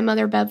Dawan's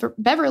grandmother,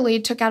 Beverly,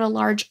 took out a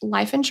large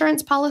life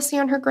insurance policy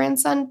on her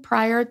grandson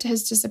prior to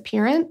his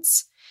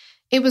disappearance.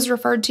 It was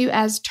referred to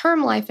as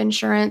term life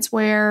insurance,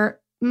 where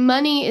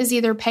money is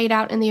either paid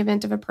out in the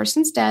event of a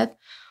person's death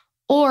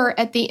or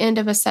at the end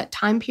of a set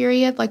time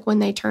period, like when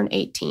they turn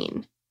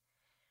 18.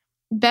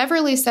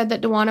 Beverly said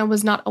that Dawana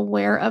was not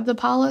aware of the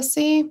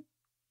policy.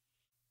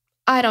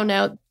 I don't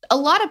know. A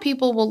lot of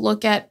people will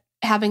look at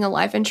having a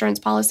life insurance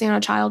policy on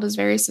a child as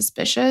very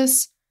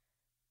suspicious.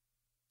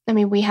 I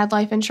mean, we had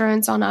life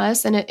insurance on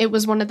us, and it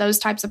was one of those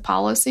types of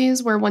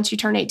policies where once you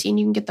turn 18,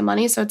 you can get the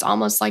money. So it's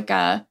almost like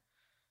a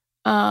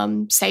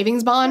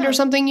savings bond or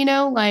something,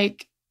 So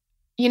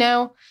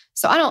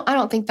I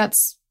don't think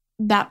that's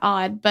that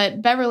odd.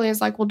 But Beverly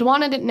is like, well,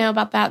 Dawana didn't know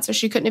about that, so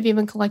she couldn't have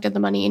even collected the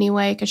money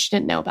anyway because she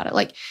didn't know about it.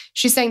 Like,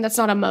 she's saying that's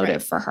not a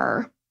motive for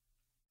her.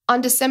 On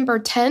December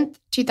 10th,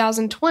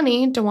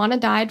 2020, Dawana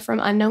died from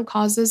unknown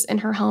causes in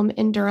her home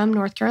in Durham,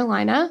 North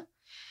Carolina.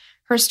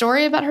 Her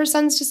story about her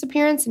son's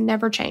disappearance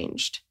never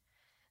changed.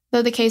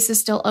 Though the case is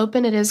still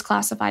open, it is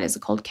classified as a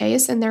cold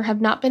case, and there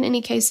have not been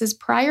any cases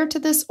prior to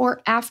this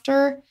or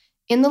after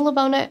in the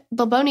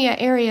Livonia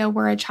area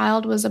where a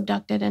child was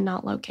abducted and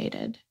not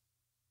located.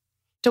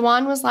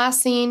 Dawan was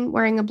last seen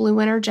wearing a blue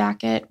winter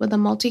jacket with a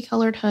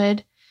multicolored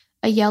hood,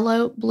 a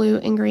yellow, blue,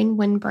 and green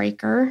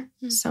windbreaker,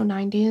 so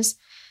 90s,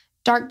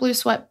 dark blue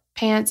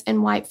sweatpants,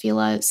 and white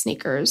Fila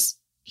sneakers.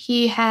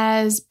 He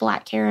has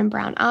black hair and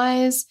brown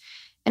eyes,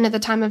 and at the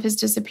time of his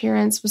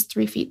disappearance was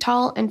 3 feet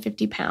tall and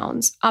 50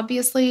 pounds.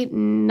 Obviously,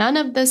 none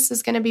of this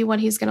is going to be what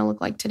he's going to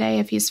look like today.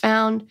 If he's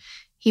found,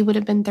 he would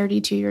have been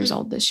 32 years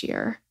old this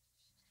year.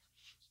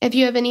 If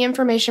you have any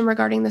information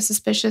regarding the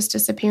suspicious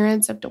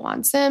disappearance of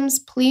Dawan Sims,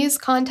 please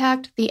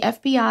contact the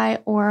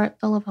FBI or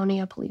the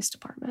Livonia Police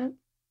Department.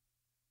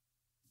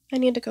 I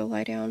need to go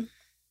lie down.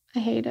 I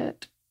hate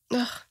it.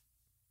 Ugh.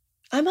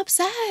 I'm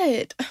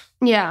upset.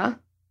 Yeah.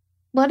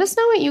 Let us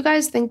know what you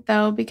guys think,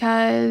 though,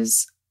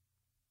 because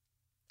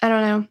I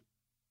don't know.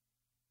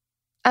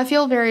 I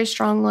feel very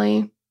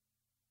strongly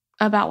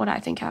about what I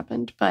think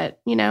happened,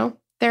 but,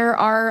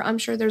 I'm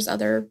sure there's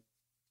other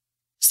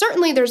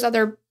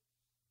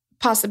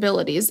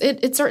possibilities.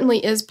 It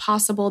certainly is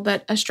possible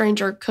that a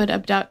stranger could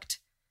abduct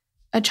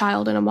a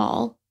child in a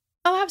mall.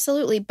 Oh,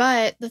 absolutely.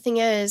 But the thing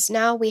is,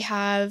 now we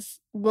have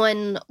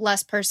one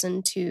less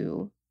person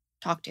to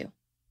talk to.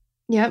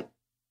 Yep.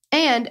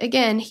 And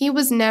again, he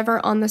was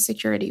never on the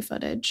security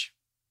footage.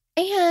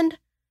 And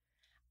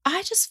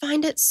I just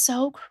find it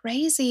so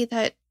crazy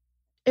that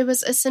it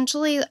was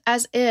essentially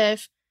as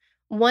if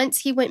once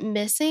he went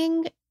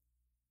missing,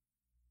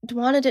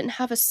 Dawana didn't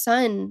have a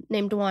son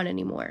named Dawan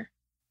anymore.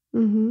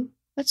 Mm-hmm.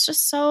 It's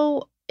just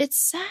it's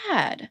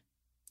sad.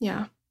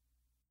 Yeah.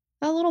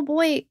 That little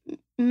boy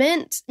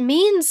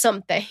means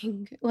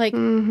something. Like,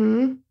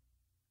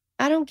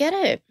 I don't get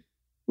it.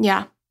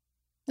 Yeah.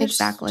 There's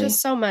exactly.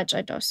 just so much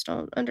I just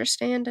don't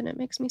understand, and it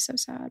makes me so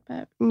sad.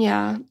 But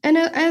yeah, and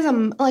I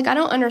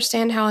don't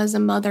understand how as a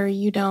mother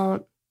you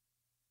don't,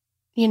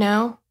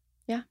 yeah.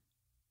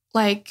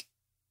 Like,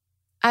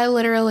 I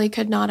literally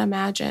could not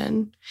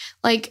imagine.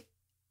 Like,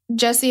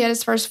 Jesse had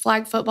his first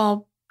flag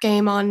football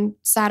game on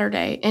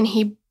Saturday, and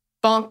he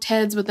bonked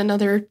heads with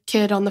another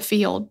kid on the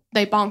field.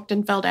 They bonked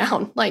and fell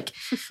down. Like,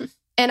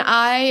 and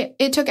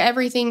it took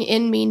everything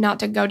in me not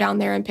to go down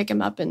there and pick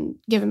him up and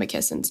give him a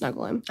kiss and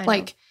snuggle him.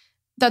 Like,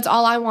 that's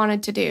all I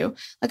wanted to do.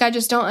 Like, I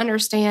just don't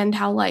understand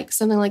how, like,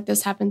 something like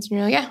this happens and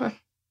you're like, yeah.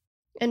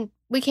 And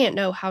we can't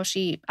know how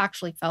she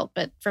actually felt,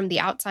 but from the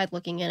outside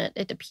looking in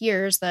it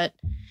appears that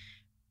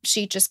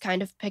she just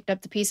kind of picked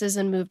up the pieces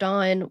and moved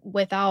on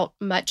without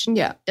much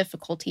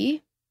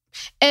difficulty.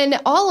 And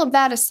all of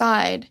that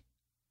aside,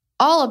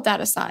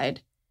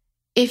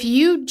 if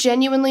you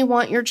genuinely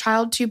want your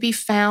child to be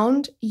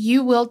found,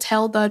 you will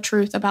tell the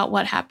truth about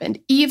what happened,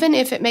 even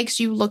if it makes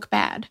you look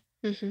bad.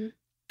 Mm-hmm.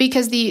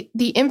 Because the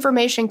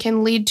information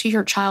can lead to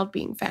your child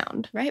being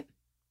found. Right.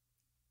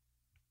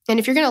 And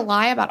if you're going to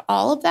lie about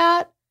all of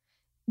that,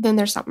 then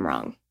there's something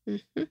wrong.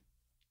 Mm-hmm.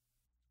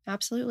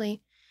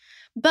 Absolutely.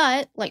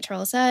 But like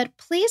Charla said,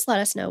 please let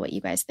us know what you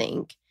guys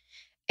think.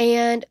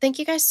 And thank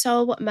you guys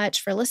so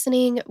much for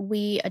listening.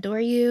 We adore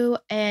you,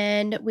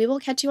 and we will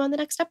catch you on the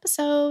next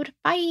episode.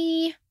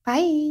 Bye.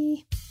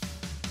 Bye.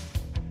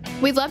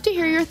 We'd love to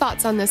hear your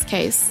thoughts on this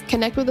case.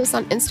 Connect with us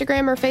on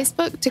Instagram or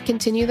Facebook to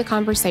continue the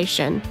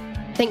conversation.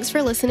 Thanks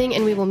for listening,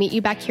 and we will meet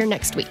you back here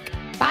next week.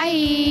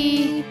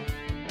 Bye.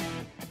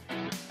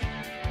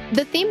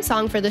 The theme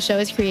song for the show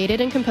is created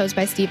and composed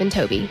by Stephen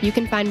Toby. You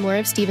can find more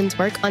of Stephen's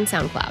work on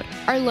SoundCloud.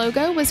 Our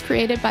logo was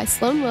created by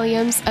Sloan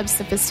Williams of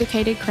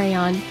Sophisticated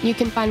Crayon. You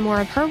can find more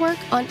of her work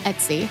on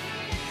Etsy.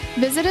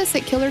 Visit us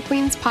at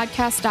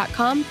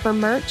KillerQueensPodcast.com for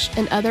merch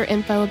and other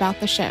info about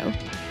the show.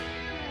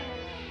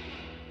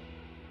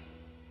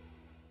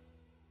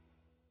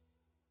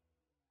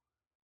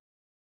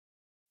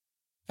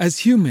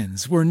 As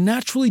humans, we're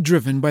naturally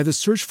driven by the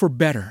search for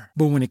better.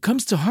 But when it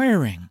comes to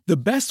hiring, the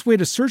best way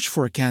to search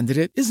for a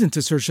candidate isn't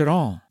to search at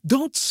all.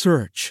 Don't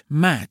search,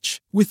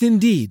 match with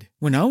Indeed.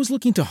 When I was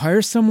looking to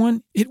hire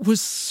someone, it was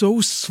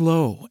so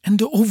slow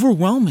and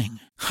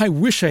overwhelming. I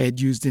wish I had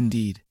used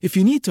Indeed. If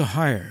you need to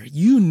hire,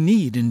 you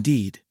need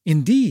Indeed.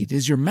 Indeed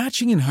is your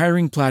matching and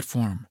hiring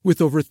platform with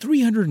over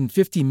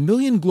 350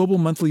 million global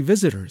monthly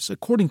visitors,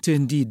 according to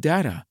Indeed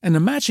data, and a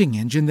matching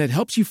engine that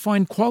helps you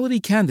find quality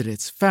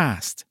candidates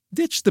fast.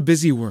 Ditch the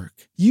busy work.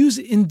 Use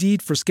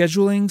Indeed for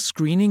scheduling,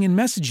 screening, and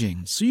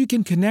messaging so you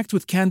can connect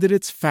with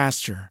candidates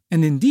faster.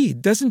 And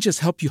Indeed doesn't just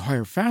help you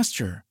hire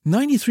faster.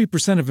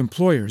 93% of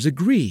employers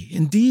agree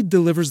Indeed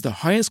delivers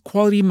the highest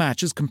quality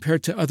matches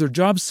compared to other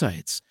job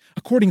sites,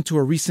 according to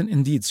a recent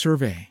Indeed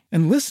survey.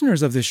 And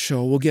listeners of this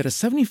show will get a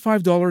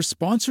 $75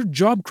 sponsored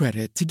job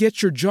credit to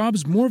get your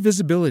jobs more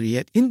visibility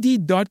at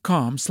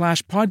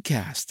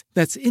Indeed.com/podcast.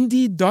 That's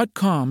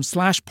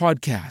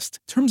Indeed.com/podcast.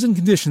 Terms and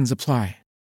conditions apply.